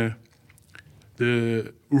 And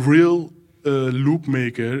the real loop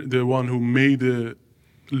maker, the one who made the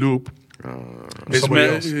loop,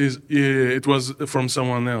 Somebody else. it was from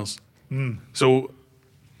someone else. So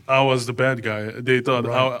I was the bad guy. They thought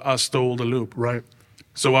I stole the loop. Right.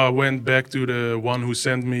 So I went back to the one who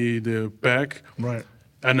sent me the pack. Right.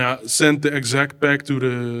 And I sent the exact pack to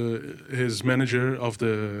his manager of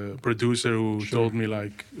the producer who told me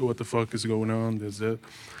like, what the fuck is going on, this, that.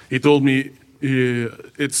 He told me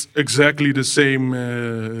it's exactly the same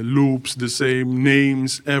loops, the same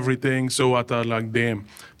names, everything. So I thought like, damn,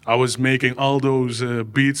 I was making all those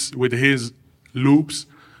beats with his loops,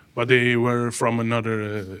 but they were from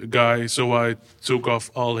another guy. So I took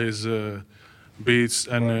off all his beats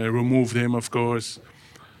and removed him, of course.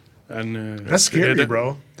 And That's scary, that-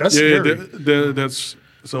 bro. That's yeah, scary. that's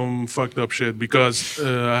some fucked up shit because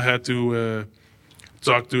I had to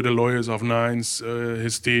talk to the lawyers of Nines,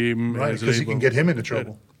 his team, Right, his because you label. can get him into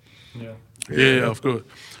trouble. Yeah, of course.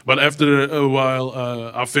 But after a while,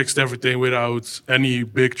 I fixed everything without any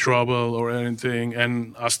big trouble or anything,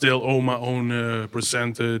 and I still owe my own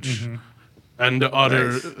percentage, and the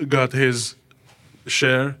other got his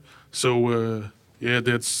share. So yeah,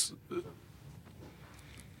 that's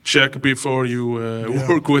check before you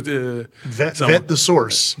work with someone. Vet the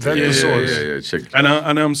source. Vet the source. Yeah, check.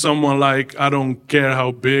 And I'm someone like, I don't care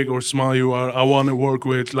how big or small you are. I want to work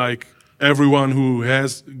with like everyone who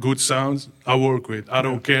has good sounds. I work with. I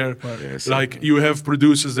don't care. Yeah, Like you have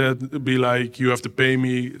producers that be like, you have to pay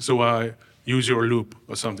me, so I use your loop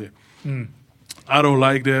or something. I don't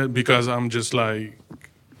like that because I'm just like,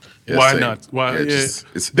 Yeah, why same. not? Why? Yeah, Yeah.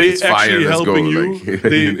 just- They it's fire, actually let's go, helping you. like-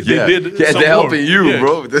 They yeah. did. Yeah, some they're helping work. you, Yeah.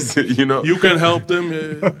 bro. That's You can help them.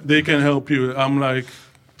 They can help you. I'm like,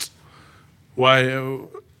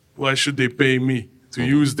 why should they pay me to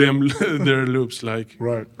use them their loops? Like,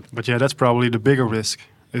 Right. But yeah, that's probably the bigger risk.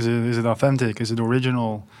 Is it authentic? Is it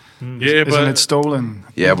original? yeah, Isn't but it stolen?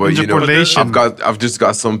 Yeah, but you know, Interpolation. I've just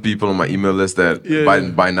got some people on my email list that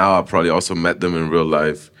by now I probably also met them in real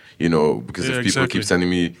life. You know, because Yeah, if people exactly. keep sending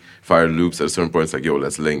me fire loops at a certain point, it's like, yo,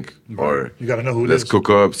 let's link or You gotta know who it let's is. cook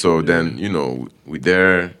up. So then we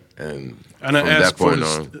there, and and I from ask that for point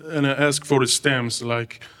the, on, and I ask for the stamps,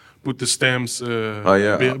 like put the stamps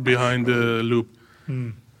yeah. behind the loop.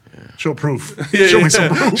 Show proof. Yeah, Show yeah. me some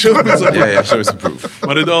proof. yeah, show me some proof.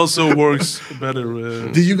 But it also works better.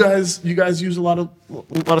 Do you guys use a lot of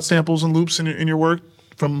samples and loops in your work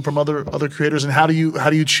from other creators? And how do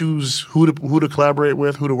you choose who to collaborate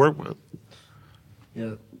with, who to work with?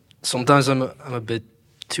 Yeah, sometimes I'm a bit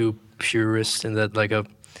too purist in that, like I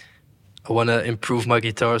want to improve my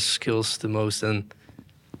guitar skills the most and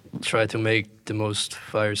try to make the most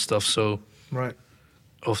fire stuff. So Right.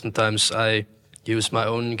 oftentimes I use my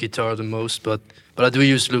own guitar the most, but I do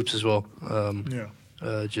use loops as well.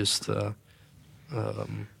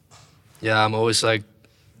 Yeah, I'm always like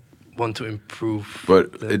want to improve.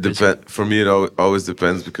 But the it basic- depends. For me, it always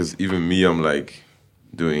depends because even me, I'm like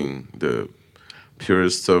doing the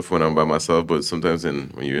purest stuff when I'm by myself. But sometimes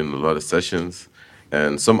when you're in a lot of sessions,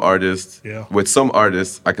 and some artists, Yeah. with some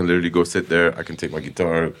artists, I can literally go sit there. I can take my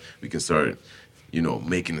guitar. We can start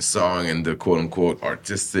making a song in the quote unquote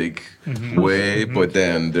artistic way. But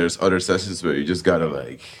then there's other sessions where you just gotta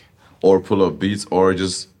like, or pull up beats, or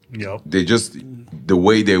just the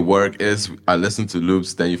way they work is I listen to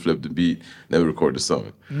loops, then you flip the beat, then we record the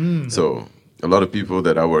song. So a lot of people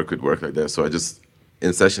that I work with work like that. So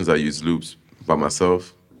in sessions I use loops. By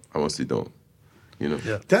myself, I mostly don't.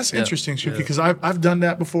 That's interesting, Chuki, because I've done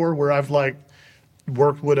that before, where I've like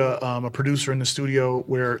worked with a producer in the studio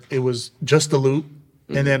where it was just the loop,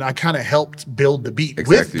 and then I kind of helped build the beat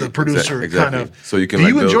with the producer. Kind of. So you can. Do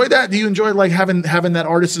you enjoy that? Do you enjoy like having that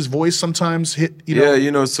artist's voice sometimes hit?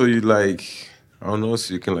 Yeah, so you like, I don't know,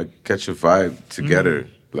 so you can like catch a vibe together,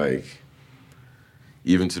 like.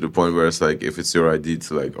 Even to the point where it's like, if it's your idea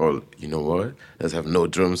to like, oh, you know what? Let's have no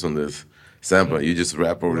drums on this sample. You just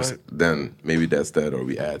rap over this. Then maybe that's that, or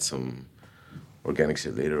we add some organic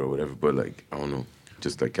shit later or whatever. But like, I don't know,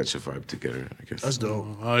 just like catch a vibe together, I guess. That's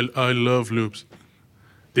dope. I love loops.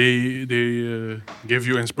 They give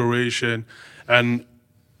you inspiration, and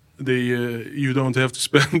you don't have to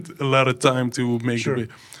spend a lot of time to make it.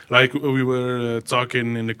 Like we were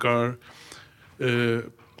talking in the car.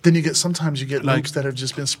 Then sometimes you get loops that have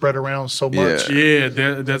just been spread around so much. Yeah,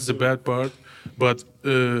 that's the bad part. But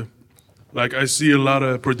like I see a lot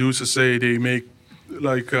of producers say they make,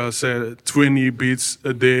 like I said, 20 beats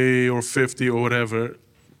a day or 50 or whatever.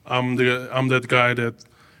 I'm that guy that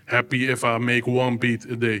happy if I make 1 beat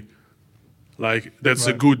a day. Like that's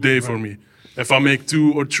a good day for me. If I make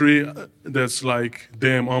 2 or 3, that's like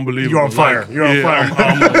damn unbelievable. You're on fire. Like, You're on fire.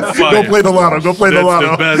 I'm on fire. Go play the lotto. Go play the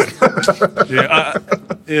lotto. That's the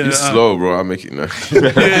best. You're slow, bro. I make it. No.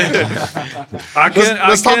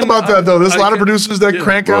 Let's talk about that though. There's a lot of producers that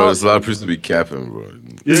crank Bro, out. there's a lot of producers be capping, bro.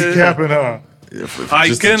 Capping, huh?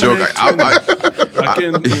 Just a joke. I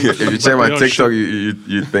can. If you check my TikTok,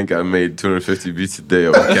 you think I made 250 beats a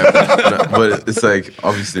day. But it's like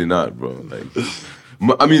obviously not, bro. Like,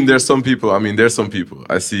 I mean, there's some people.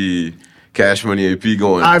 I see Cash Money AP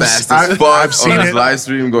going fast as fuck on his live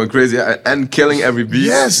stream, going crazy and killing every beat.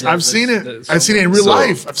 Yes, I've seen it. I've seen it in real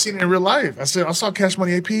life. I saw Cash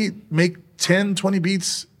Money AP make 10, 20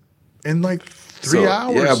 beats in like 3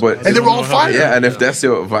 hours. Yeah, and they were all fire. Yeah, and if that's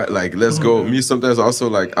your vibe, like, let's go. Me sometimes also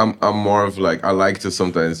like I'm more of like I like to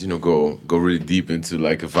sometimes go really deep into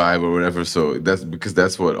like a vibe or whatever. So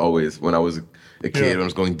that's what always when I was a kid, when I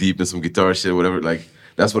was going deep in some guitar shit, whatever. Like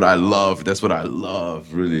that's what I love. That's what I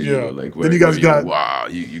love, really. Yeah. Like then you guys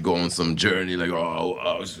got you go on some journey, like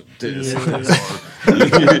this.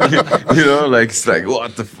 Like it's like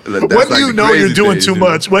what the. When do you know you're doing too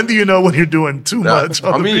much? When do you know when you're doing too much?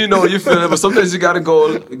 I mean, you feel it, but sometimes you gotta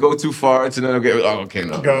go too far to then let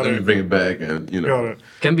me bring it back, and Got it.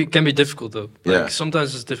 Can be difficult though. Yeah.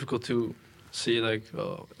 Sometimes it's difficult to see like,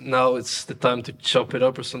 oh, now it's the time to chop it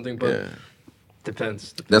up or something, but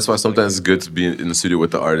depends. That's why sometimes it's good to be in the studio with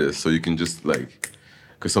the artist, so you can just like,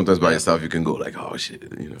 because sometimes by yourself you can go like, oh shit,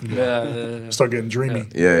 Start getting dreamy.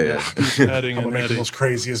 Yeah. Adding I'm gonna and make the adding. most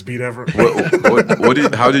craziest beat ever.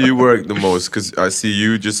 How do you work the most? Because I see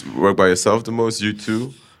you just work by yourself the most. You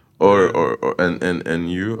too,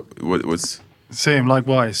 and you. What's Same,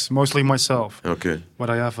 likewise. Mostly myself. okay? But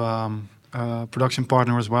I have a production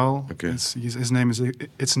partner as well. Okay. His name is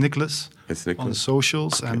Nicholas. It's On the Nicholas.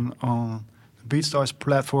 socials and on BeatStars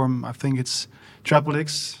platform. I think it's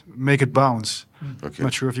X, Make It Bounce. Okay.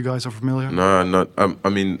 Not sure if you guys are familiar. No, I'm not. I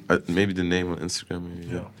mean, maybe the name on Instagram. Maybe,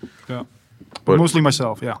 Yeah. But Mostly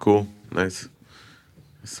myself. Yeah. cool, nice.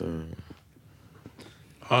 So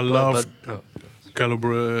I love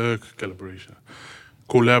collaboration,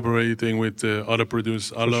 collaborating with other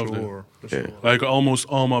producers. I love them. For sure. Like almost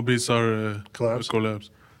all my beats are collabs.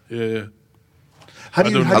 Yeah. How do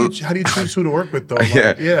you choose who to work with though? Like,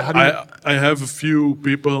 Yeah. How do you, I have a few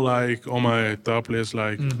people like on my top list,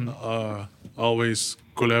 like always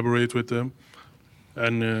collaborate with them,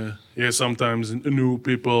 and sometimes new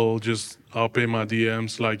people just hop in my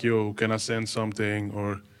DMs like, yo, can I send something,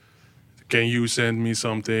 or can you send me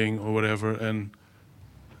something or whatever, and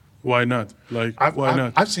why not? Like, why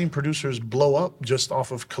not? I've seen producers blow up just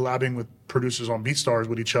off of collabing with producers on BeatStars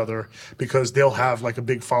with each other, because they'll have like a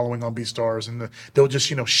big following on BeatStars, and they'll just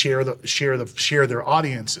share their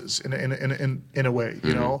audiences in a way,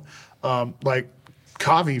 you know, like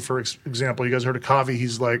Kavi, for example. You guys heard of Kavi?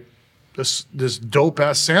 He's like this dope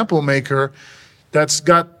ass sample maker that's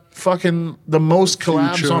got fucking the most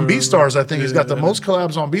collabs on BeatStars. I think he's got the most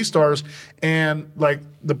collabs on BeatStars, and like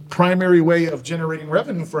the primary way of generating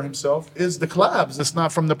revenue for himself is the collabs. It's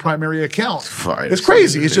not from the primary account. Fire. It's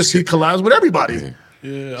crazy. It's just he collabs with everybody.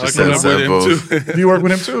 Yeah, Just I collab send with him too. Do you work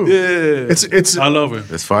with him too? Yeah, It's I love him.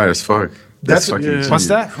 it's fire as fuck. That's fucking genius. What's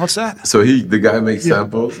that? What's that? So the guy makes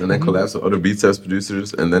samples and then collabs with other beatstars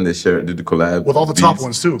producers, and then they do the collab With all the top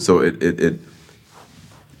ones, too. So it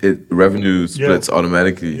revenue splits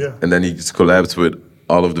automatically, and then he just collabs with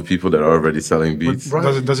all of the people that are already selling beats.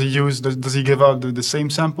 Does he give out the same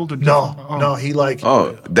sample? No, he like.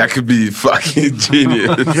 Oh, that could be fucking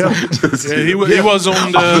genius. He was on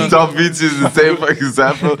All the the. top beats is the same fucking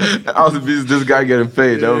sample. All the beats, this guy getting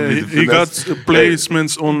paid. That would be the He got finesse.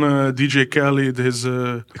 placements on DJ Khaled, his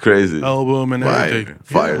Crazy album and everything.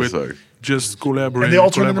 Fire, With sorry. just collaborating. And they all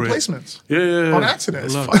turn into collaborate. placements. Yeah. On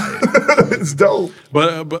accident. I love It's dope.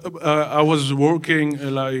 But I was working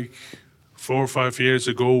like 4 or 5 years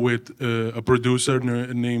ago with a producer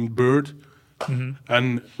named Bird,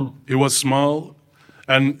 and he was small,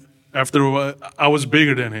 and after a while, I was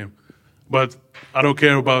bigger than him, but I don't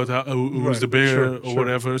care about who's the bigger or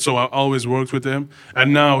whatever. So I always worked with him,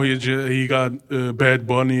 and now he got Bad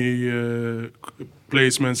Bunny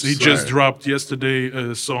placements. He just dropped yesterday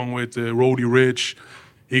a song with Roddy Ricch.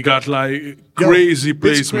 He got like crazy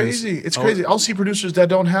placements. It's crazy. I'll see producers that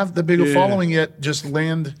don't have the bigger following yet just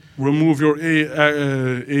land. Remove your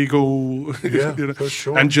ego, For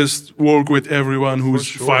sure. and just work with everyone who's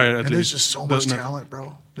fire. At And least there's just so much Doesn't it? talent,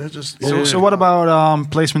 bro. There's just So what about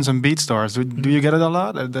placements on BeatStars? Do you get it a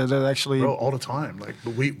lot? That actually. bro, all the time. Like,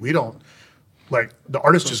 but we don't. Like, the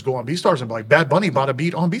artists just go on BeatStars and be like, Bad Bunny bought a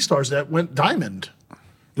beat on BeatStars that went diamond.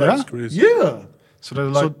 Yeah. crazy. Yeah. So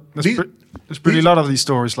there's like these- there's pretty a lot of these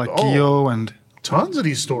stories like Kyo and. Tons of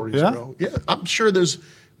these stories, Yeah? bro. Yeah, I'm sure there's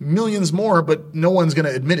millions more, but no one's gonna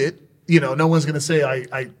admit it. No one's gonna say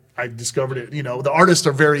I discovered it. The artists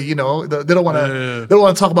are very, they don't want to they don't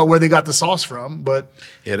want to talk about where they got the sauce from. But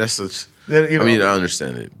Yeah, that's such. Then, I mean, I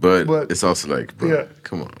understand it, but it's also like, bro, Yeah.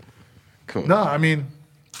 come on. no, I mean,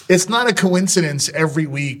 it's not a coincidence. Every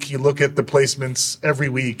week you look at the placements every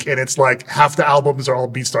week, and it's like half the albums are all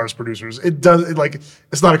BeatStars producers.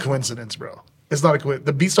 It's not a coincidence, bro. It's not a coincidence.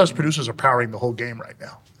 The BeatStars producers are powering the whole game right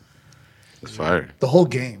now. It's fire. The whole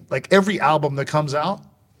game. Like, every album that comes out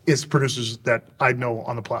is producers that I know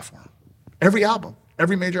on the platform. Every album,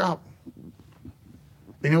 every major album.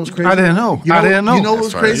 You know what's crazy? I didn't know. I didn't know. You know what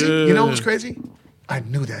was That's fire. crazy? You know what was crazy? I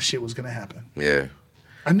knew that shit was gonna happen. Yeah.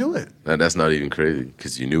 I knew it. Now, that's not even crazy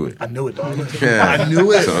because you knew it. I knew it, dog. Yeah. I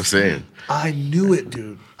knew That's what I'm it. saying. I knew it,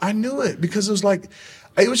 dude. I knew it because it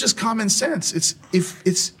was just common sense.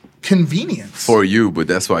 It's convenience. For you, but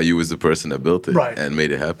that's why you was the person that built it Right. and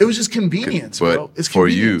made it happen. It was just convenience, But bro. It's for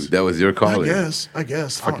you, convenience. that was your calling. I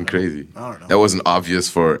guess. Fucking crazy. I don't know. That wasn't obvious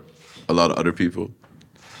for a lot of other people.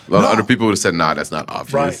 A lot of other people would have said, "Nah, that's not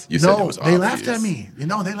obvious." Right. You said it was they obvious. laughed at me. They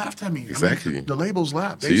laughed at me. Exactly. The labels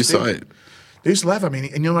laughed. So you saw it. They used to laugh at me.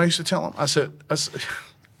 And you know what I used to tell them? I said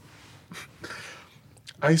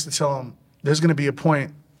I used to tell them, there's going to be a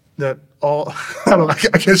point that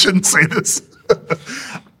I shouldn't say this.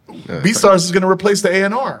 BeatStars is going to replace the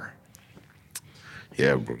A&R.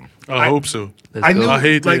 Yeah, bro. I hope so. I knew. I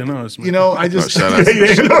hate like, A&Rs, man. I just shout out-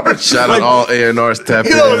 A&Rs. Shout out all A&Rs tap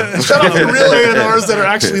in. Shout out to real A&Rs that are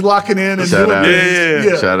actually locking in and Shout doing out. things.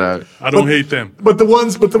 Yeah. Shout out. I don't hate them. But the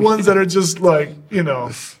ones that are just like,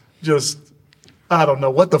 just I don't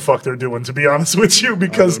know what the fuck they're doing, to be honest with you,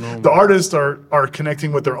 because the artists are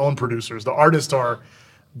connecting with their own producers. The artists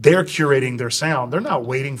they're curating their sound. They're not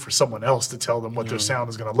waiting for someone else to tell them what their sound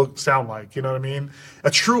is going to sound like. You know what I mean?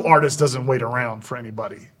 A true artist doesn't wait around for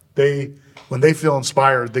anybody. When they feel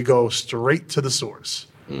inspired, they go straight to the source.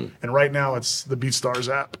 And right now, it's the BeatStars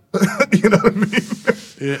app. You know what I mean?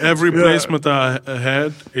 Yeah, every placement I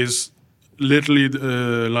had is literally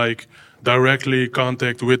like directly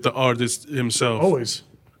contact with the artist himself. Always.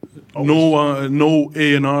 No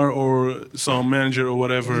A&R or some manager or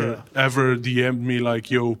whatever ever DM'd me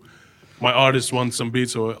like, yo, my artist wants some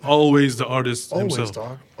beats, or always the artist Always, himself.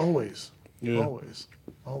 dog. Always. Yeah.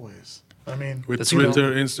 Always. I mean, With That's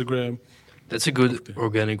Twitter, Instagram. That's a good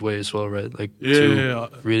organic way as well, right? Like Yeah, to yeah.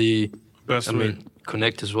 really, Best I way. mean,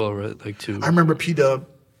 connect as well, right? Like to. I remember P-Dub,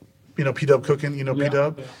 P-Dub cooking,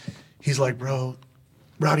 P-Dub. He's like, bro,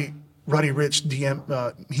 Roddy Ricch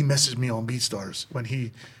DM, he messaged me on BeatStars when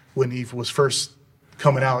he was first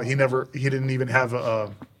coming out. He didn't even have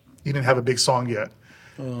a big song yet.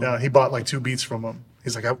 He bought like 2 beats from him.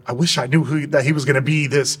 He's like, I wish I knew that he was gonna be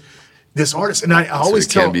this artist. And I always So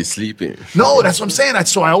you tell can't be sleeping. no, that's what I'm saying.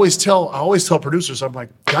 So I always tell producers, I'm like,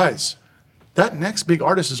 guys, that next big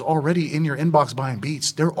artist is already in your inbox buying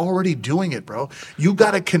beats. They're already doing it, bro. You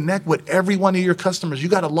got to connect with every one of your customers. You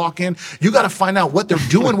got to lock in. You got to find out what they're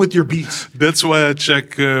doing with your beats. That's why I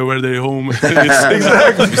check where they're home.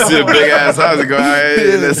 Exactly. You see a big ass house and go,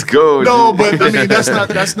 hey, let's go. No, but I mean that's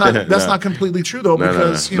not completely true though,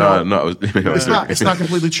 because it's not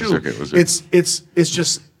completely true. It's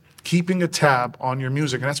just keeping a tab on your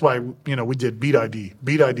music, and that's why we did Beat ID.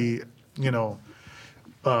 Beat ID,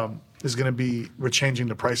 is going to be, we're changing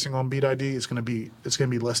the pricing on Beat ID. It's going to be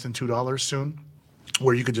less than $2 soon,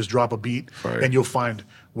 where you could just drop a beat and you'll find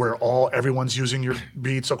where everyone's using your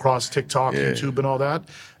beats across TikTok, YouTube, and all that.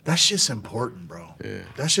 That's just important, bro. Yeah.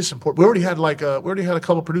 That's just important. We already had a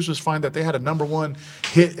couple producers find that they had a #1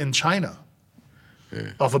 hit in China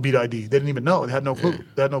off of Beat ID. They didn't even know. They had no clue.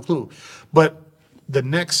 They had no clue. But the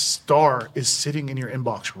next star is sitting in your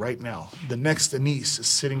inbox right now. The next Anise is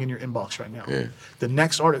sitting in your inbox right now. Yeah. The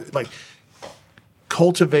next artist,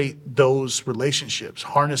 cultivate those relationships,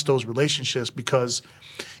 harness those relationships, because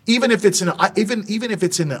even if it's in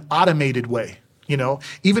an automated way,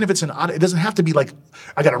 even if it's it doesn't have to be like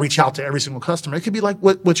I got to reach out to every single customer. It could be like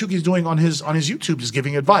what Chuki's doing on his YouTube, just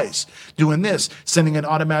giving advice, doing this, sending an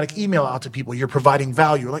automatic email out to people. You're providing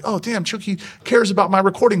value. You're like, oh damn, Chuki cares about my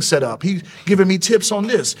recording setup. He's giving me tips on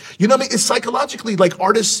this. You know what I mean? It's psychologically, like,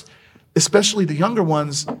 artists, especially the younger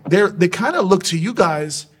ones, they kind of look to you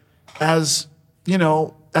guys as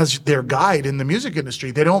as their guide in the music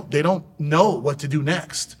industry. They don't know what to do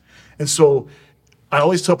next, and so I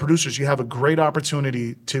always tell producers, you have a great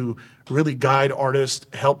opportunity to really guide artists,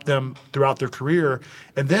 help them throughout their career,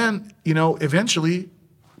 and then, eventually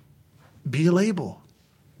be a label.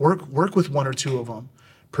 Work with one or two of them,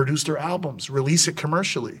 produce their albums, release it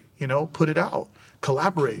commercially, put it out,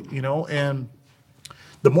 collaborate, and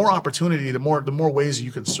the more opportunity, the more ways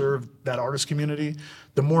you can serve that artist community,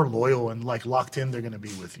 the more loyal and locked in they're going to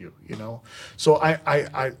be with you, So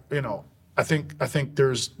I think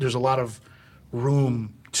there's a lot of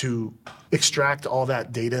room to extract all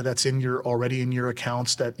that data that's already in your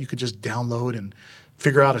accounts that you could just download and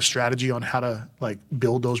figure out a strategy on how to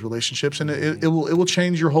build those relationships, and it will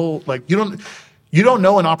change your whole you don't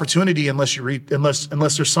know an opportunity unless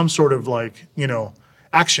unless there's some sort of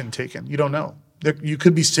action taken. You don't know. You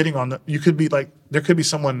could be sitting on there could be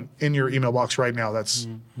someone in your email box right now that's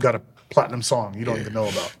got a platinum song you don't even know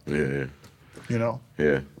about. Yeah.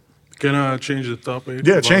 Yeah. Can I change the topic?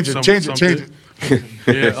 Yeah, change it.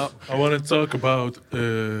 Yeah, I want to talk about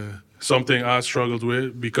something I struggled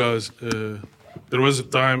with, because there was a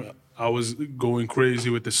time I was going crazy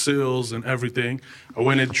with the sales and everything. And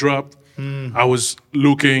when it dropped, I was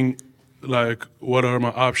looking what are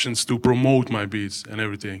my options to promote my beats and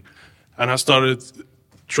everything. And I started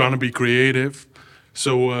trying to be creative.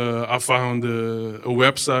 So I found a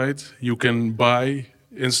website you can buy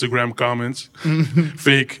Instagram comments,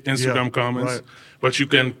 fake Instagram comments, right. But you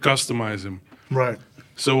can customize them. Right.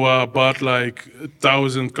 So I bought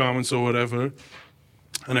 1,000 comments or whatever,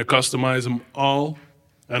 and I customize them all,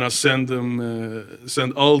 and I send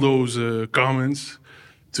all those comments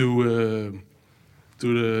to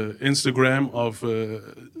the Instagram of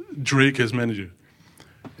Drake, his manager.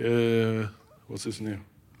 What's his name?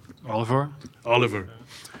 Oliver.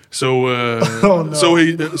 So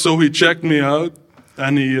so he checked me out.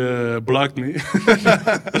 And he blocked me.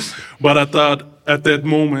 But I thought, at that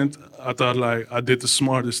moment, I did the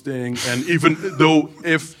smartest thing. And even though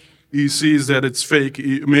if he sees that it's fake,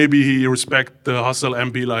 maybe he respect the hustle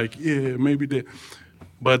and be like, yeah, maybe they.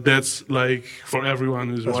 But that's for everyone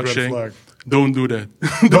who's watching, don't do that.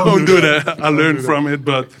 Don't do that. I learned from it,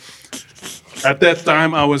 but at that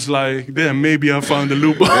time, I was like, damn, maybe I found a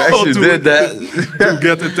loophole to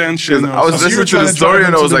get attention. I was listening to the story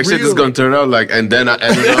and I was like, shit, this is going to turn out and then I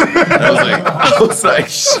ended up, I was like,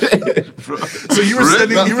 shit, bro. So you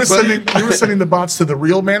were sending the bots to the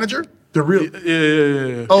real manager? The real,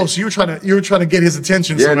 yeah. Oh, so you were trying to get his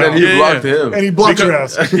attention. Yeah, and then he blocked him, and he blocked your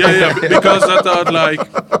ass. Because I thought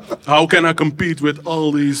how can I compete with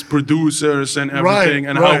all these producers and everything,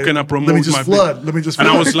 and how can I promote Let me just flood. And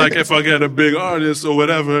I was like, if I get a big artist or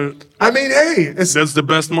whatever, I mean, hey, that's the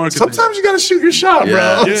best marketing. Sometimes you gotta shoot your shot,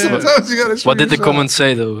 bro. Yeah. Sometimes you gotta shoot. What did the shot. comments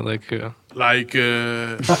say though?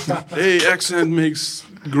 Hey, Accent makes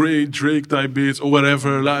great Drake type beats or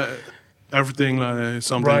whatever, everything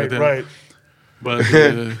something like that. Right. But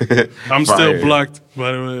I'm still blocked,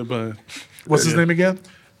 by the way. But what's his name again?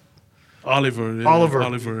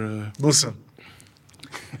 Oliver. Listen,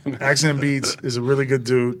 Accent Beats is a really good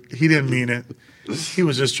dude. He didn't mean it. He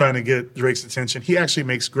was just trying to get Drake's attention. He actually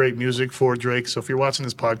makes great music for Drake. So if you're watching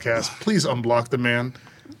this podcast, please unblock the man.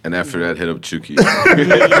 And after that, hit up Chuki.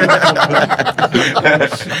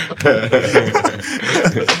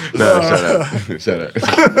 No, shut up.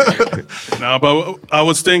 No, but I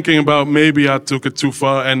was thinking about maybe I took it too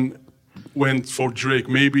far and went for Drake.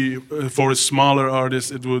 Maybe for a smaller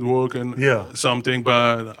artist it would work and something,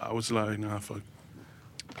 but I was like, nah, fuck.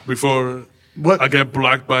 Before I get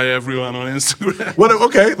blocked by everyone on Instagram.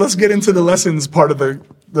 Okay, let's get into the lessons part of the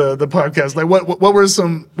podcast. Like, what are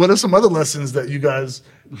some other lessons that you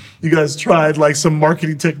guys tried, like some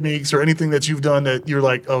marketing techniques or anything that you've done that you're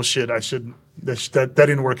like, oh shit, I shouldn't. That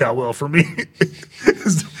didn't work out well for me.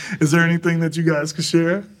 Is there anything that you guys could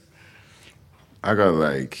share? I got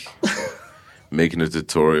like making a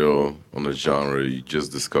tutorial on a genre you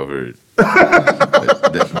just discovered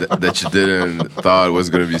that you didn't thought was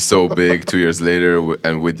gonna be so big 2 years later,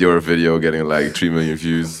 and with your video getting like 3 million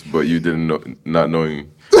views, but you didn't know, not knowing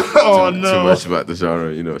too much about the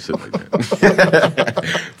genre, you know, shit like that.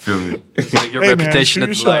 Feel me? It's like your reputation at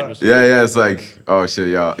the line. Yeah, it's like, oh shit,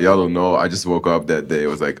 y'all don't know. I just woke up that day. It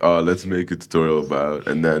was like, oh, let's make a tutorial about,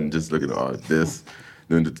 and then just looking at this,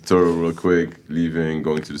 doing the tutorial real quick, leaving,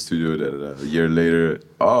 going to the studio. A year later,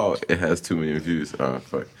 oh, it has 2 million views. Oh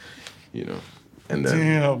fuck, you know. And then,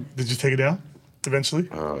 damn, did you take it down eventually?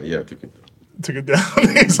 Yeah, I took it down. Took it down.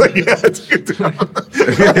 He's like, yeah, I took it down.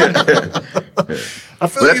 I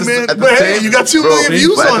feel like, man. But hey, you got 2 million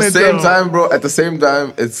views on it. At the same time, bro. At the same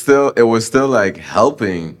time, it was still like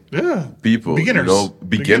helping people, beginners, you know,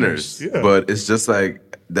 beginners. Yeah. But it's just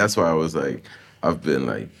like, that's why I was like, I've been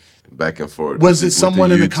like back and forth. Was it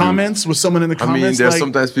someone in the comments? Was someone in the comments? I mean, there's like,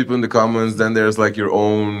 sometimes people in the comments. Then there's like your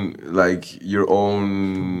own. I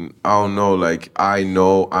don't know. Like, I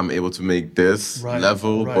know I'm able to make this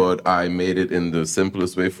level, but I made it in the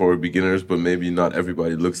simplest way for beginners. But maybe not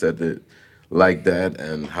everybody looks at it like that.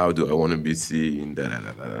 And how do I want to be seen? That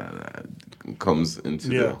comes into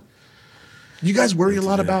the. You guys worry a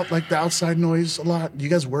lot about like the outside noise a lot. You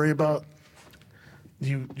guys worry about.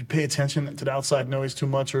 You pay attention to the outside noise too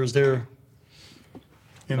much, or is there,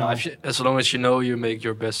 you know? As long as you know you make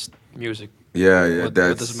your best music. Yeah, what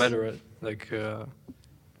doesn't matter, right? Like,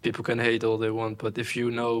 people can hate all they want, but if you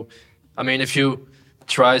know, I mean, if you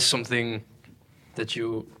try something that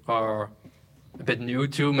you are a bit new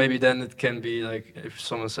to, maybe then it can be like, if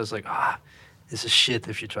someone says like, this is shit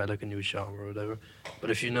if you try like a new genre or whatever. But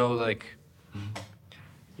if you know, like,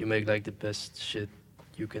 you make like the best shit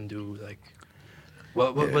you can do, like,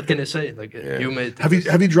 what can I say? Like, you made. Have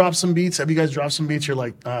you dropped some beats? Have you guys dropped some beats? You're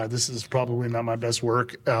like, this is probably not my best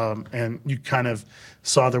work, and you kind of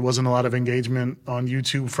saw there wasn't a lot of engagement on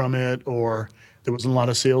YouTube from it, or there wasn't a lot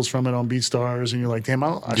of sales from it on BeatStars, and you're like, damn,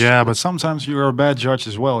 but sometimes you're a bad judge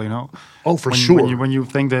as well, you know. Oh, for sure. When you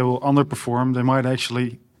think they will underperform, they might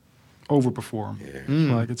actually overperform.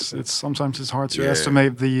 Like it's sometimes it's hard to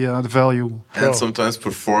estimate the value. And sometimes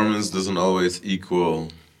performance doesn't always equal.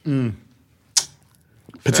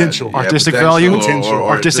 Potential. Artistic value, or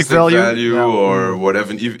artistic value, or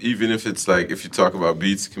whatever. Even if it's like, if you talk about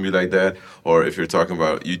beats, it can be like that. Or if you're talking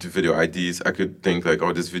about YouTube video IDs, I could think like,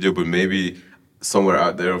 oh, this video, but maybe somewhere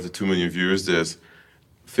out there of the 2 million viewers, there's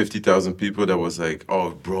 50,000 people that was like,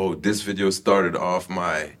 oh, bro, this video started off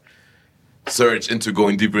my search into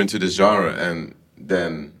going deeper into this genre, and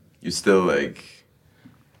then you still like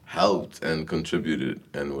helped and contributed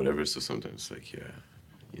and whatever. So sometimes like, you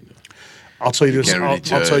know. I'll tell you this.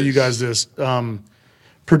 I'll tell you guys this.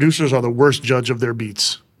 Producers are the worst judge of their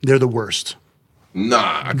beats. They're the worst.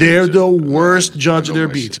 Nah. They're the worst judge of their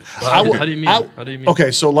beats. How do you mean? How do you mean? Okay,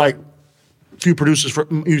 so like, few producers.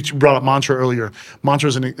 You brought up Mantra earlier. Mantra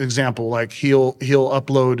is an example. Like he'll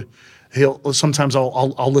upload. Sometimes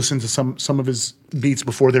I'll listen to some of his beats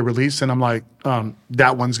before they're released, and I'm like,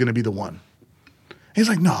 that one's gonna be the one. He's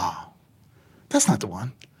like, no, that's not the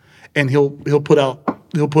one. And he'll put out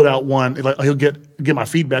one. Like he'll get my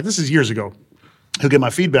feedback. This is years ago. He'll get my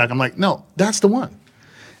feedback. I'm like, no, that's the one.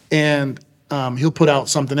 And he'll put out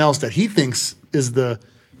something else that he thinks is the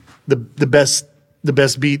best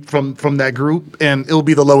beat from that group, and it'll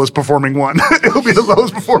be the lowest performing one. It'll be the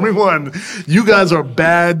lowest performing one. You guys are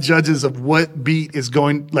bad judges of what beat is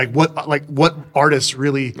going, what artists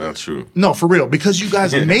really. Not true. No, for real, because you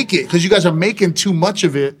guys make it. Because you guys are making too much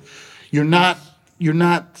of it. You're not.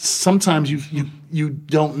 Sometimes you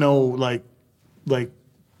don't know like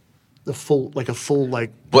a full But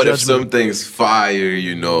judgment. if something's fire,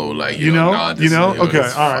 you know, like you know. Okay,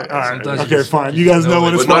 all right. Okay, fine. You guys know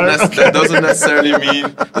what it's fire. That doesn't necessarily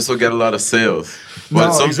mean this will get a lot of sales. But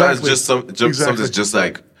No, sometimes exactly. something's just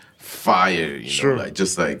like fire, you know, Sure. like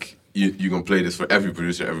just like you're gonna play this for every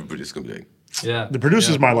producer gonna be like, Yeah. The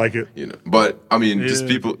producers might like it. You know, but I mean, just Yeah.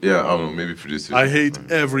 people. Yeah, I don't know. Maybe producers. I hate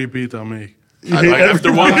every beat I make. hate Like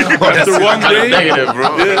after one day, Negative,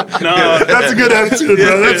 bro. no, That's a good attitude,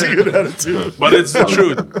 bro. That's a good attitude. but it's the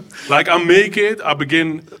truth. Like I make it, I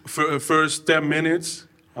begin first 10 minutes.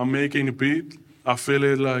 I'm making the beat. I feel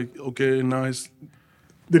it like okay, nice.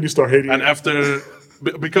 Then you start hating And it. after,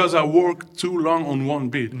 because I work too long on one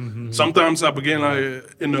beat, sometimes I begin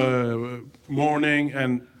like in the morning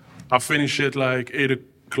and I finish it like 8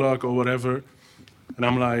 o'clock or whatever, and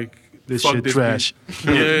I'm like, This fuck shit this trash.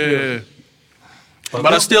 beat. Yeah.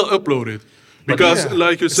 But I still upload it because, Yeah.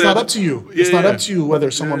 like you It's said, not up to you. It's Yeah, not yeah. up to you whether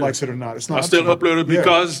someone likes it or not. It's not I up still to you. upload it Yeah.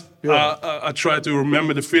 because Yeah. I try to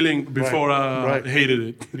remember the feeling before I Right. hated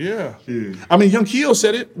it. Yeah. I mean, Young Keo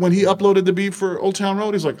said it when he uploaded the beat for Old Town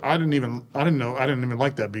Road. He's like, I didn't even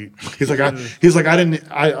like that beat. He's like,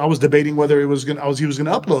 I was debating whether he was gonna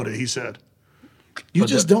upload it. He said, you But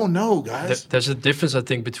just don't know, guys. There's a difference, I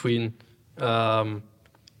think, between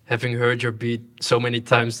having heard your beat so many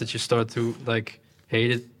times that you start to like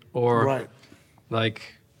hate it, or Right. like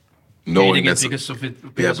Knowing hating it that's because of it. yeah,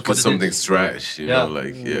 Because of what because it something's is. trash. You Yeah. know,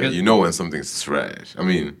 like Because- you know when something's trash. I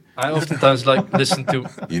mean, I oftentimes like listen to.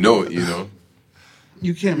 you know.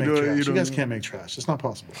 You can't make don't- trash. you You don't guys know. can't make trash. It's not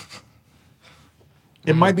possible.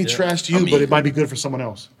 It might be trash to you, I but mean- it might be good for someone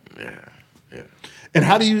else. Yeah, yeah. And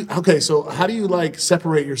how do you like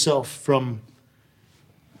separate yourself from,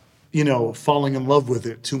 falling in love with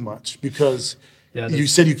it too much? Because Yeah, you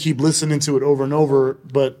that's- said you keep listening to it over and over,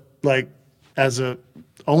 but like as a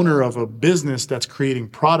owner of a business that's creating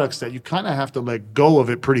products that you kind of have to let go of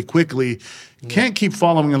it pretty quickly. Can't keep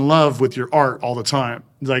falling in love with your art all the time.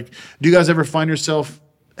 Like, do you guys ever find yourself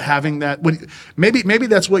having that? Maybe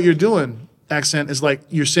that's what you're doing. Accent is like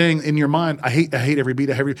you're saying in your mind, I hate every beat,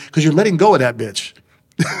 because you're letting go of that bitch.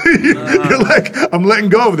 You're like, I'm letting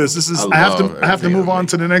go of this. I have to everything move I on make.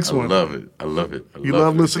 to the next I one. love it. I love it. You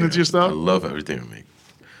love listening everything to your stuff? I love everything I make.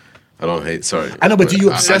 I don't hate. Sorry. I know, but do you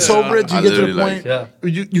obsess over it? Do you I get to the literally point?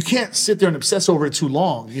 like- You can't sit there and obsess over it too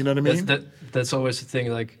long. You know what I mean? That's always the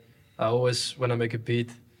thing. Like I always, when I make a beat,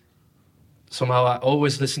 somehow I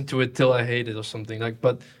always listen to it till I hate it or something.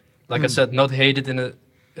 But I said, not hate it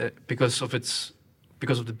because of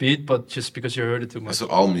the beat, but just because you heard it too much. So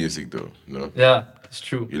all music though, no? Yeah, it's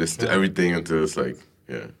true. You listen to everything until it's like,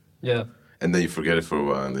 yeah. Yeah, And then you forget it for a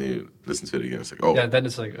while and then you listen to it again. It's like, oh. yeah. Then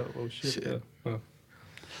it's like, oh shit. Shit. Yeah. Oh.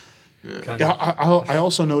 Kinda. Yeah, I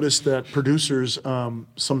also noticed that producers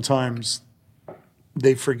sometimes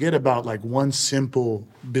they forget about like one simple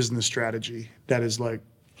business strategy that is like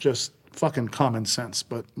just fucking common sense,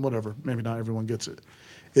 but whatever, maybe not everyone gets it,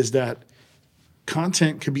 is that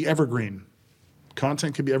content can be evergreen.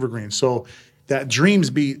 Content can be evergreen. So that Dreams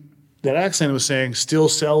beat that Accent was saying still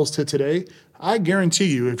sells to today. I guarantee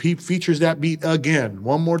you, if he features that beat again,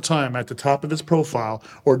 one more time at the top of his profile,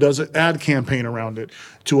 or does an ad campaign around it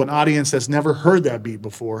to an audience that's never heard that beat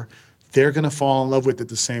before, they're going to fall in love with it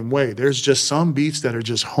the same way. There's just some beats that are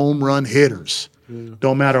just home run hitters.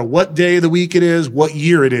 Don't matter what day of the week it is, what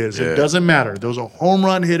year it is. It doesn't matter. Those are home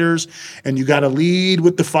run hitters, and you got to lead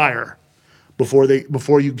with the fire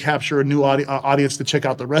before you capture a new audience to check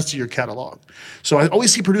out the rest of your catalog. So I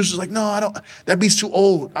always see producers like, no, I don't. That beat's too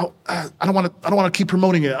old. I don't want to keep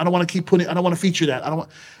promoting it. I don't want to keep putting. I don't want to feature that.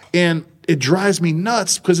 And it drives me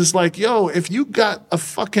nuts because it's like, yo, if you got a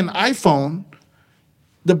fucking iPhone,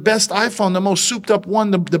 the best iPhone, the most souped up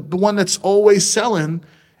one, the one that's always selling,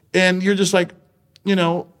 and you're just like, I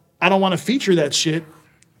don't want to feature that shit.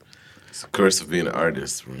 It's a curse of being an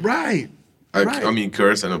artist, bro. Right. Right. I mean,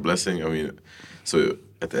 curse and a blessing. I mean, so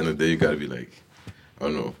at the end of the day, you gotta be like, I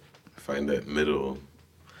don't know, find that middle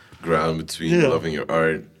ground between Yeah. loving your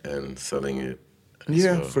art and selling it. as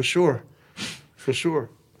Yeah, well. for sure. For sure.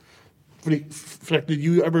 Freek, did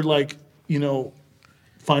you ever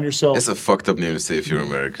find yourself It's a fucked up name to say if you're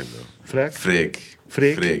American, though. Freek? Freek.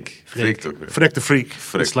 Freek? Freek. toch weer. Freek the Freak?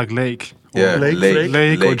 Freek. It's like Lake. Yeah, Lake, Lake, Freek?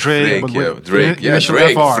 Lake or Drake, Freek, but yeah, with Drake. the Yeah, initial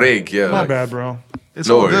Drake, FR. Freek, yeah. My like- bad, bro. It's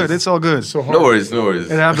No all worries. good. It's all good. So hard. No worries.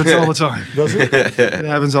 It happens all the time. Does it? It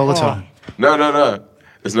happens all the time. No.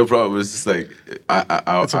 There's no problem. It's just like,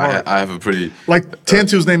 hard. I have a pretty... Like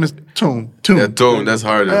Tantu's name is Tune. Yeah, Tone, that's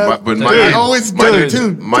harder. But my I name, always my do name, it,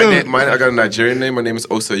 Tune. my name, I got a Nigerian name. My name is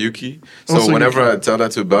Osayuki. So Osayuki. whenever I tell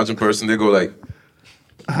that to a Belgian person, they go like,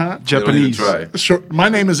 they don't even Japanese. try. Sure. My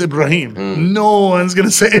name is Ibrahim. No one's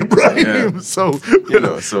gonna say Ibrahim, Yeah. so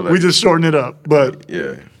So like, we just shorten it up. But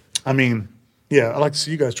yeah. I mean, yeah, I like to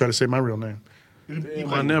see you guys try to say my real name.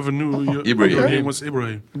 Damn, I never knew Ibrahim. your name was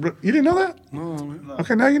Ibrahim. You didn't know that? No, man.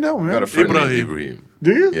 Okay, now you know, man. Got a friend named Ibrahim. Ibrahim.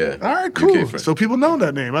 Do you? Yeah. All right, UK cool. friend. So people know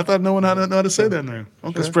that name. I thought no one know how to say that name.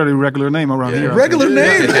 Okay. That's a pretty regular name around Yeah. here. Regular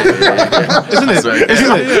name. Isn't it? Right.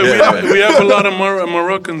 Isn't it? Yeah, we have a lot of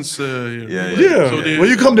Moroccans here. Yeah. Yeah. So they- when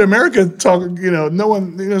you come to America, no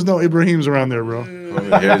one, there's no Ibrahims around there, bro.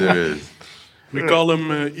 Well, here there is. We call him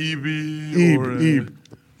EB. Ebe.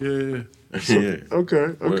 Yeah. Yeah. Okay.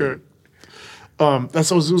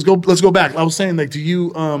 Let's go back. I was saying, like, do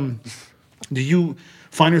you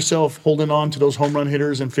find yourself holding on to those home run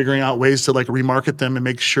hitters and figuring out ways to like remarket them and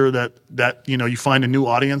make sure that you find a new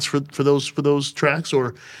audience for those tracks,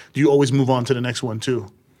 or do you always move on to the next one too?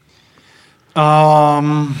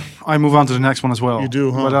 I move on to the next one as well. You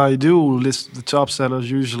do, huh? But I do list the top sellers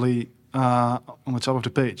usually on the top of the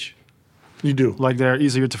page. You do, Like they're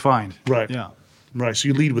easier to find. Right. Yeah. right? So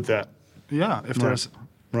you lead with that, Yeah. If there's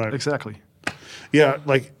right? exactly. Yeah,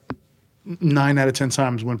 like 9 out of 10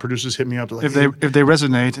 times when producers hit me up, they're like, If they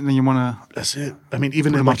resonate, and then you wanna. that's it. I mean,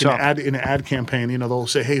 even in them like on top. an ad campaign, they'll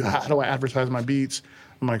say, "Hey, how do I advertise my beats?"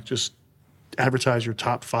 I'm like, just advertise your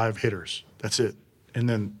top 5 hitters. That's it, and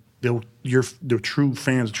then the true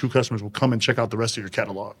fans, true customers will come and check out the rest of your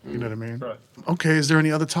catalog. You know what I mean? Right. Okay. Is there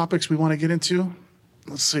any other topics we want to get into?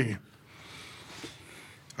 Let's see.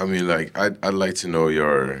 I mean, like, I'd like to know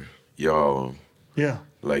y'all Yeah.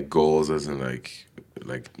 like goals, as in like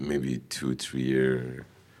maybe 2-3 year,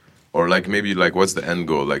 or like maybe like what's the end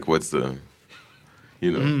goal? Like what's the, I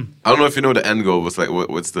don't know if you know the end goal. What's like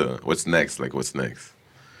what's next? Like what's next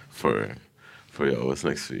for y'all? What's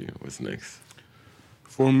next for you? What's next?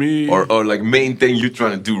 For me, Or like main thing you're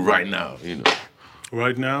trying to do right now?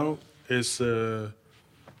 right now is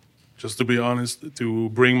just to be honest, to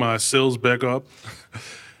bring my sales back up,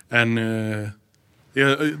 and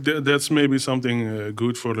that's maybe something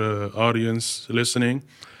good for the audience listening.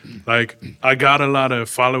 Like, I got a lot of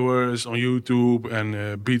followers on YouTube and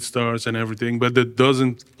BeatStars and everything, but that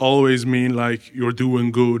doesn't always mean like you're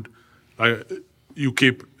doing good. Like, you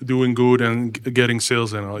keep doing good and getting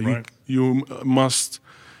sales and all. Right. You must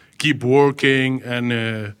keep working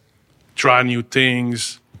and try new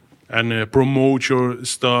things and promote your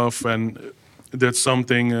stuff, and that's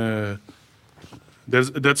something.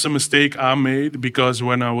 That's a mistake I made, because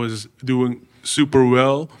when I was doing super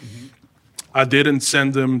well, I didn't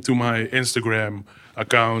send them to my Instagram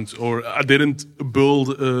account, or I didn't build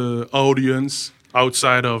an audience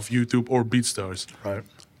outside of YouTube or BeatStars. Right.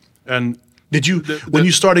 And Did you when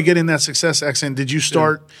you started getting that success, accent? Did you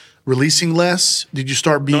start releasing less? Did you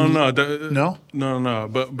start being no?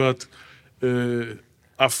 But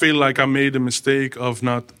I feel like I made a mistake of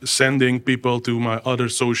not sending people to my other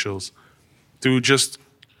socials. To just,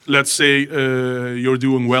 let's say you're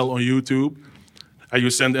doing well on YouTube, and you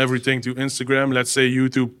send everything to Instagram. Let's say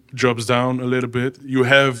YouTube drops down a little bit. You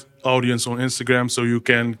have audience on Instagram, so you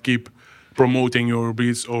can keep promoting your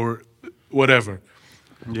beats or whatever.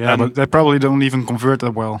 Yeah, but they probably don't even convert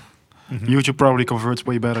that well. YouTube probably converts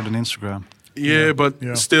way better than Instagram. Yeah, but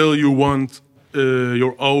still, you want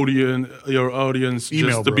your audience Email,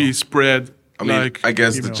 just to bro. be spread. I mean, like, I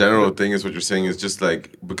guess the general thing is what you're saying is just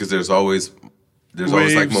like, because there's always like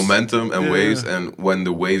Waves. momentum and Yeah. waves, and when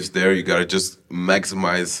the wave's there, you gotta just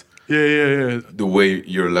maximize yeah. the way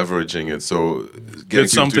you're leveraging it. So getting people to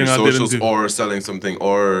something your I didn't socials, do. or selling something,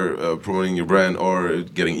 or promoting your brand, or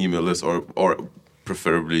getting email lists, or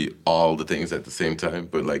preferably all the things at the same time.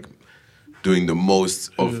 But like doing the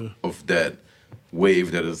most of that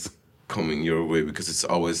wave that is coming your way, because it's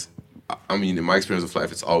always, I mean, in my experience of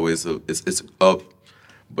life, it's always it's up,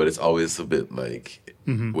 but it's always a bit like,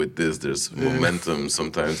 with this, there's momentum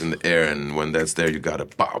sometimes in the air, and when that's there, you gotta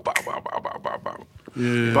bow.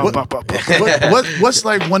 what's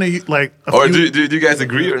like one of you like? Or do you guys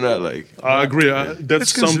agree or not? Like, I agree.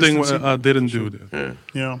 That's It's something consistency. I didn't do.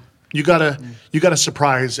 That. You gotta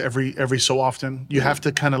surprise every so often. You have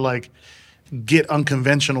to kind of like get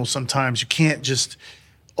unconventional sometimes. You can't just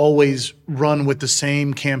always run with the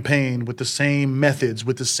same campaign, with the same methods,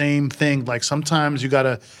 with the same thing. Like sometimes you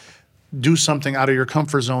gotta do something out of your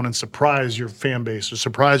comfort zone and surprise your fan base or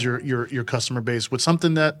surprise your customer base with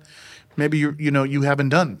something that maybe you haven't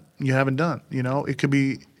done. It could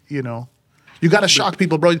be, you got to shock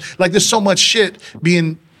people, bro. Like there's so much shit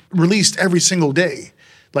being released every single day.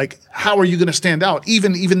 Like, how are you going to stand out,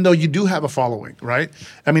 even though you do have a following, right?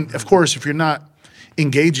 I mean, of course, if you're not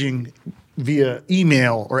engaging via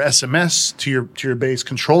email or SMS to your base,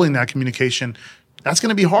 controlling that communication, that's going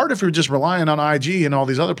to be hard if you're just relying on IG and all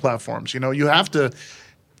these other platforms. You have to.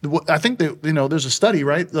 I think that there's a study,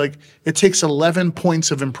 right? Like it takes 11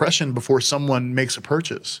 points of impression before someone makes a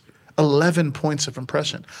purchase. 11 points of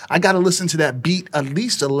impression. I got to listen to that beat at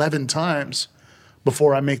least 11 times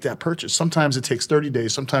before I make that purchase. Sometimes it takes 30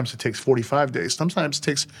 days. Sometimes it takes 45 days. Sometimes it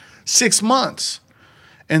takes 6 months.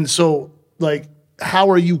 And so, like, how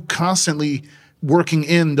are you constantly working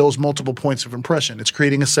in those multiple points of impression? It's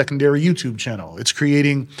creating a secondary YouTube channel. It's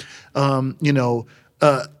creating, a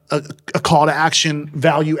call to action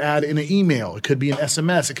value add in an email. It could be an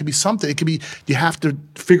SMS. It could be something. It could be, you have to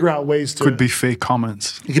figure out ways to. Could be fake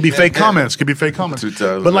comments. It could be fake comments. It could be fake comments.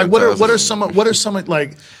 2,000, But like, what are 1,000. some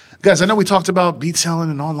like, guys? I know we talked about beat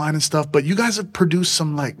selling and online and stuff, but you guys have produced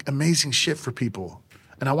some like amazing shit for people,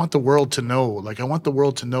 and I want the world to know. Like,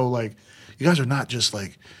 you guys are not just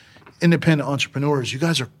like independent entrepreneurs. You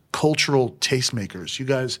guys are cultural tastemakers. You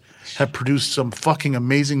guys have produced some fucking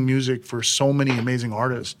amazing music for so many amazing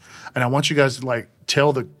artists, and I want you guys to like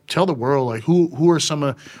tell the world like what are some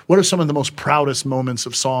of the most proudest moments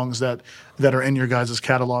of songs that are in your guys'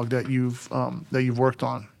 catalog that you've worked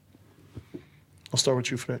on. I'll start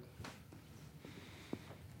with you, Freek.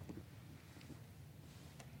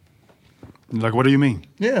 Like, what do you mean?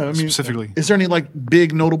 Yeah, I mean, specifically. is there any like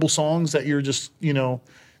big notable songs that you're just that?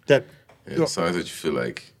 Yeah, songs that you feel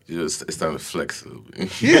like it's time to flex a little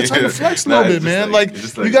bit. Yeah, it's time to flex a little bit, man. Like,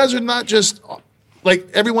 you guys are not just like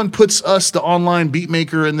everyone puts us, the online beat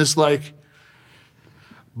maker, in this like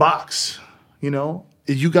box. You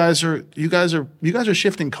guys are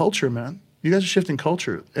shifting culture, man. You guys are shifting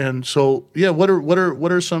culture, and so yeah. What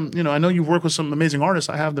are some? I know you've worked with some amazing artists.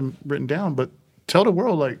 I have them written down, but tell the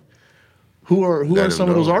world like who are some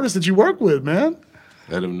of those artists that you work with, man.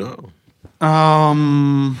 Let them know.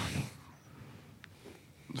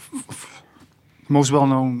 Most well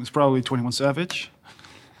known is probably 21 Savage.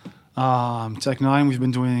 Tech 9, we've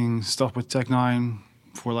been doing stuff with Tech 9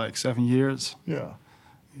 for like 7 years. Yeah,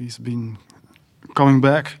 He's been coming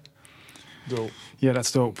back. dope. Yeah,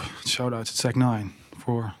 that's dope. Shout out to Tech 9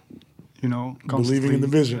 for, Believing in the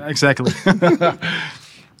vision. Exactly.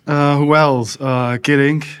 Who else? Kid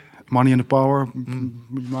Ink, Money and the Power. You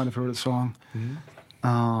might have heard the song.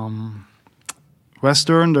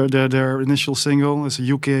 Western, their initial single is a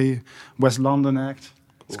UK West London act.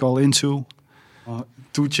 It's called Into.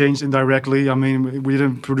 2 Chainz indirectly. I mean, we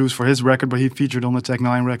didn't produce for his record, but he featured on the Tech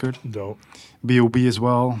 9 record. Dope. B.O.B. as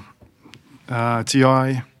well.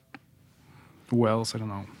 T.I. Who else? I don't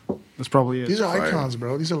know. That's probably it. These are icons,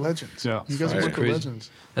 bro. These are legends. Yeah. You guys Fire. work with Crazy.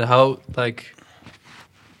 legends. And how, like,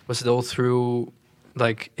 was it all through,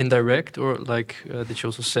 like, indirect, or, like, did you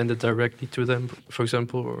also send it directly to them, for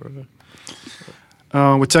example, or?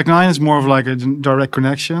 With Tech 9, it's more of like a direct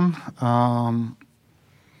connection.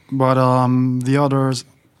 But the others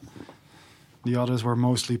were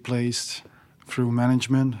mostly placed through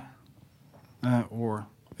management or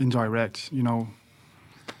indirect,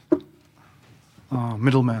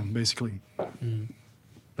 middleman, basically.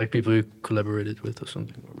 Like people you collaborated with or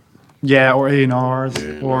something? Or? Yeah, or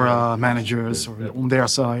A&Rs, or managers, or on their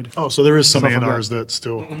side. Oh, so there is some Stuff like A&Rs that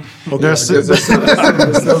still. Okay. There's, That's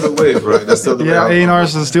still the wave, right? That's still the yeah, wave.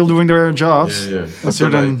 A&Rs are still doing their jobs. Yeah. A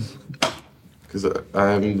certain, Because I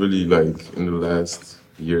haven't really, like, in the last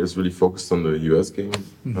years, really focused on the US game.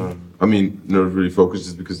 I mean, not really focused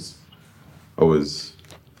just because I was...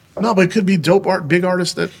 No, but it could be dope big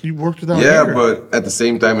artists that you worked with out Yeah, here. but at the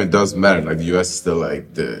same time, it does matter. Like, the US is still, like,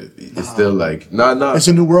 it's still, like... No. It's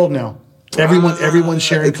a new world now. Everyone's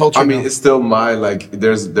sharing culture. I mean, now. it's still my, like,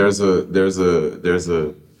 there's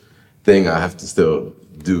a thing I have to still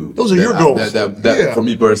do. Those are your goals. That for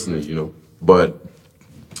me personally, But,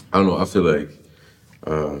 I don't know, I feel like...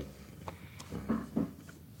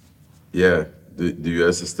 the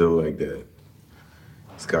US is still like that.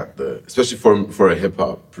 It's got especially for a hip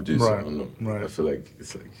hop producer. Right, I don't know. right. I feel like it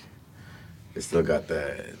still got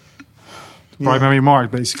that. primary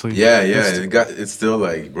mark, basically. Yeah. It's still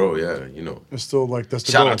like, bro. Yeah, It's still like that's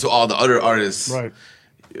the Shout goal. out to all the other artists, Right.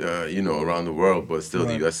 Around the world, but still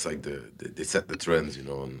Right. the US like they set the trends,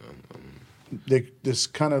 They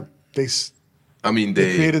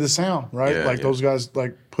created the sound, right? Yeah, like yeah. those guys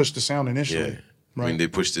like pushed the sound initially. Yeah. Right. I mean, they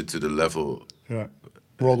pushed it to the level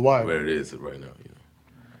Worldwide. where it is right now.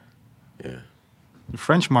 Yeah. The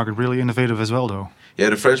French market really innovative as well, though.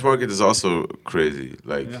 Yeah, the French market is also crazy.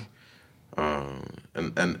 Like,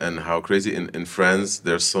 and how crazy in France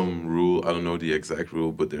there's some rule. I don't know the exact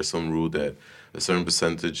rule, but there's some rule that a certain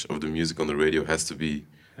percentage of the music on the radio has to be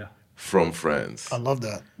from France. I love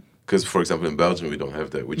that. Because, for example, in Belgium we don't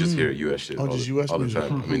have that. We just hear US shit just US all the music.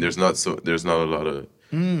 time. I mean, there's not a lot of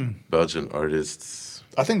Belgian artists.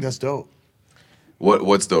 I think that's dope.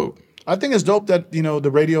 What's dope? I think it's dope that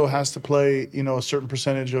the radio has to play a certain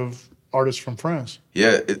percentage of artists from France.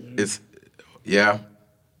 Yeah, it's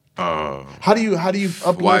How do you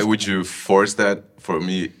uplift? Why would you force that? For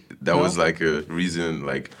me, that was like a reason.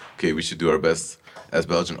 Like, okay, we should do our best as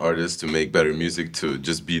Belgian artists to make better music, to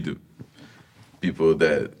just be the people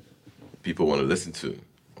that people want to listen to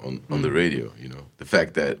on the radio. You know, the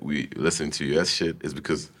fact that we listen to US shit is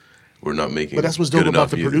because we're not making. But that's what's dope good about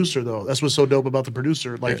the enough music. producer, though. That's what's so dope about the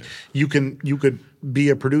producer. Like you could be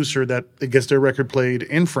a producer that gets their record played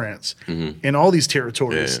in France, in all these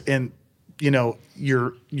territories, and you know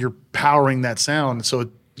you're powering that sound, so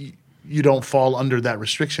you don't fall under that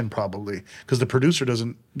restriction probably because the producer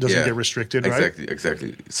doesn't get restricted, right?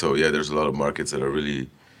 Exactly. So yeah, there's a lot of markets that are really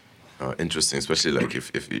interesting, especially like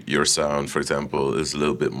if your sound, for example, is a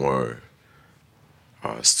little bit more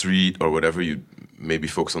street or whatever, you maybe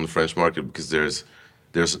focus on the French market because there's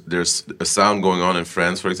a sound going on in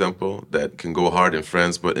France, for example, that can go hard in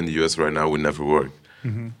France, but in the US right now would never work.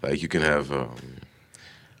 Like you can have, I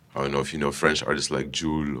don't know if you know French artists like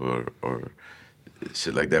Jules or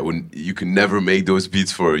shit like that. You can never make those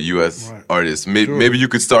beats for US artists. Maybe you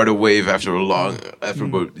could start a wave after a long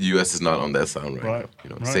effort, but the US is not on that sound right now. You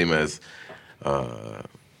know, same as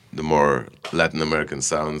the more Latin American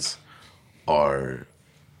sounds are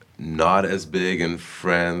not as big in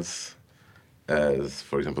France as,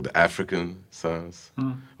 for example, the African sounds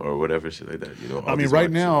or whatever shit like that. You know, I mean,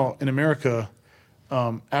 right now in America,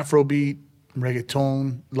 Afrobeat,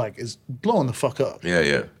 reggaeton, like, is blowing the fuck up.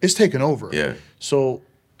 Yeah. It's taking over. Yeah. So,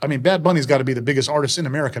 I mean, Bad Bunny's got to be the biggest artist in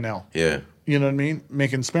America now. Yeah. You know what I mean?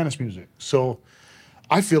 Making Spanish music. So,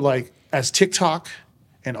 I feel like as TikTok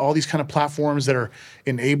and all these kind of platforms that are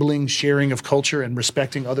enabling sharing of culture and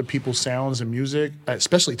respecting other people's sounds and music,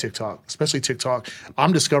 especially TikTok,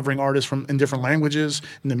 I'm discovering artists in different languages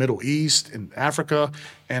in the Middle East, in Africa,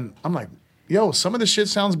 and I'm like, yo, some of this shit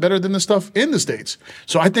sounds better than the stuff in the States.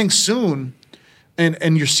 So I think soon,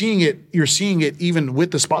 and you're seeing it even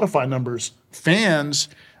with the Spotify numbers, fans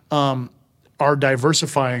are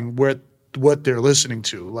diversifying what they're listening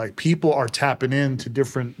to. Like, people are tapping into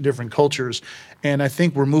different cultures, and I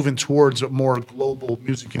think we're moving towards a more global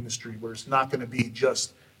music industry where it's not going to be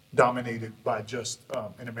just dominated by just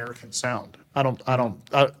an American sound.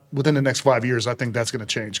 Within the next 5 years, I think that's going to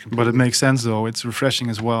change completely. But it makes sense, though. It's refreshing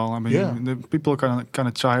as well. I mean, the people are kind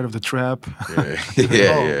of tired of the trap.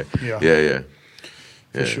 Yeah.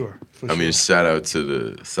 For sure. I mean, shout out to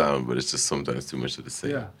the sound, but it's just sometimes too much of the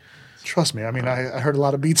same. Yeah. Trust me. I mean, I heard a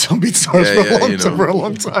lot of beats on BeatStars for a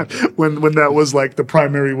long time when that was like the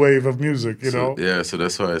primary wave of music, you know? Yeah, so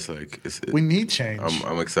that's why it's like... we need change.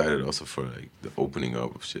 I'm excited also for like the opening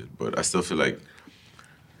up of shit, but I still feel like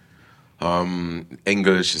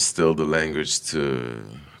English is still the language to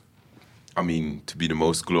be the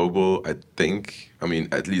most global, I think. I mean,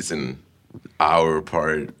 at least in our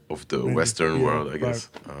part of the Western world, I guess.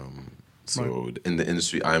 In the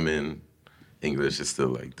industry I'm in, English is still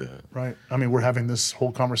like the... Right. I mean, we're having this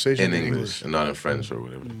whole conversation in English and not in French or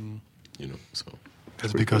whatever. You know, so...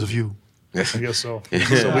 That's because of you. I guess so.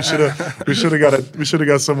 So we should have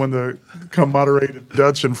got someone to come moderate in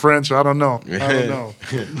Dutch and French. I don't know.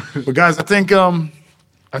 But guys, I think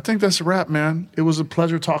that's a wrap, man. It was a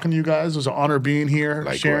pleasure talking to you guys. It was an honor being here,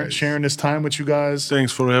 sharing this time with you guys.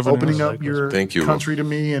 Thanks for having opening us. up your country to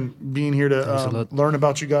me and being here to learn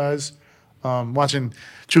about you guys. Watching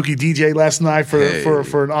Chuki DJ last night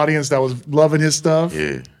for an audience that was loving his stuff.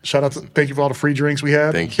 Yeah. Thank you for all the free drinks we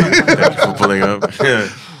had. Thank you for pulling up.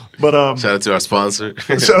 But shout out to our sponsor.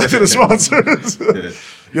 Shout out to the sponsors.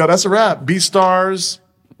 Yo, that's a wrap. BeatStars,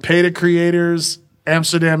 Pay the Creators,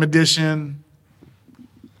 Amsterdam edition.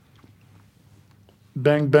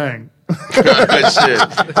 Bang bang. Shit.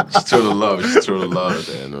 Just throw the love,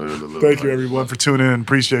 man. Thank you everyone for tuning in.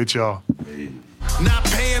 Appreciate y'all. Not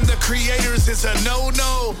paying the creators is a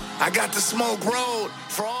no-no. I got the smoke road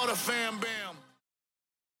for all the fan bands.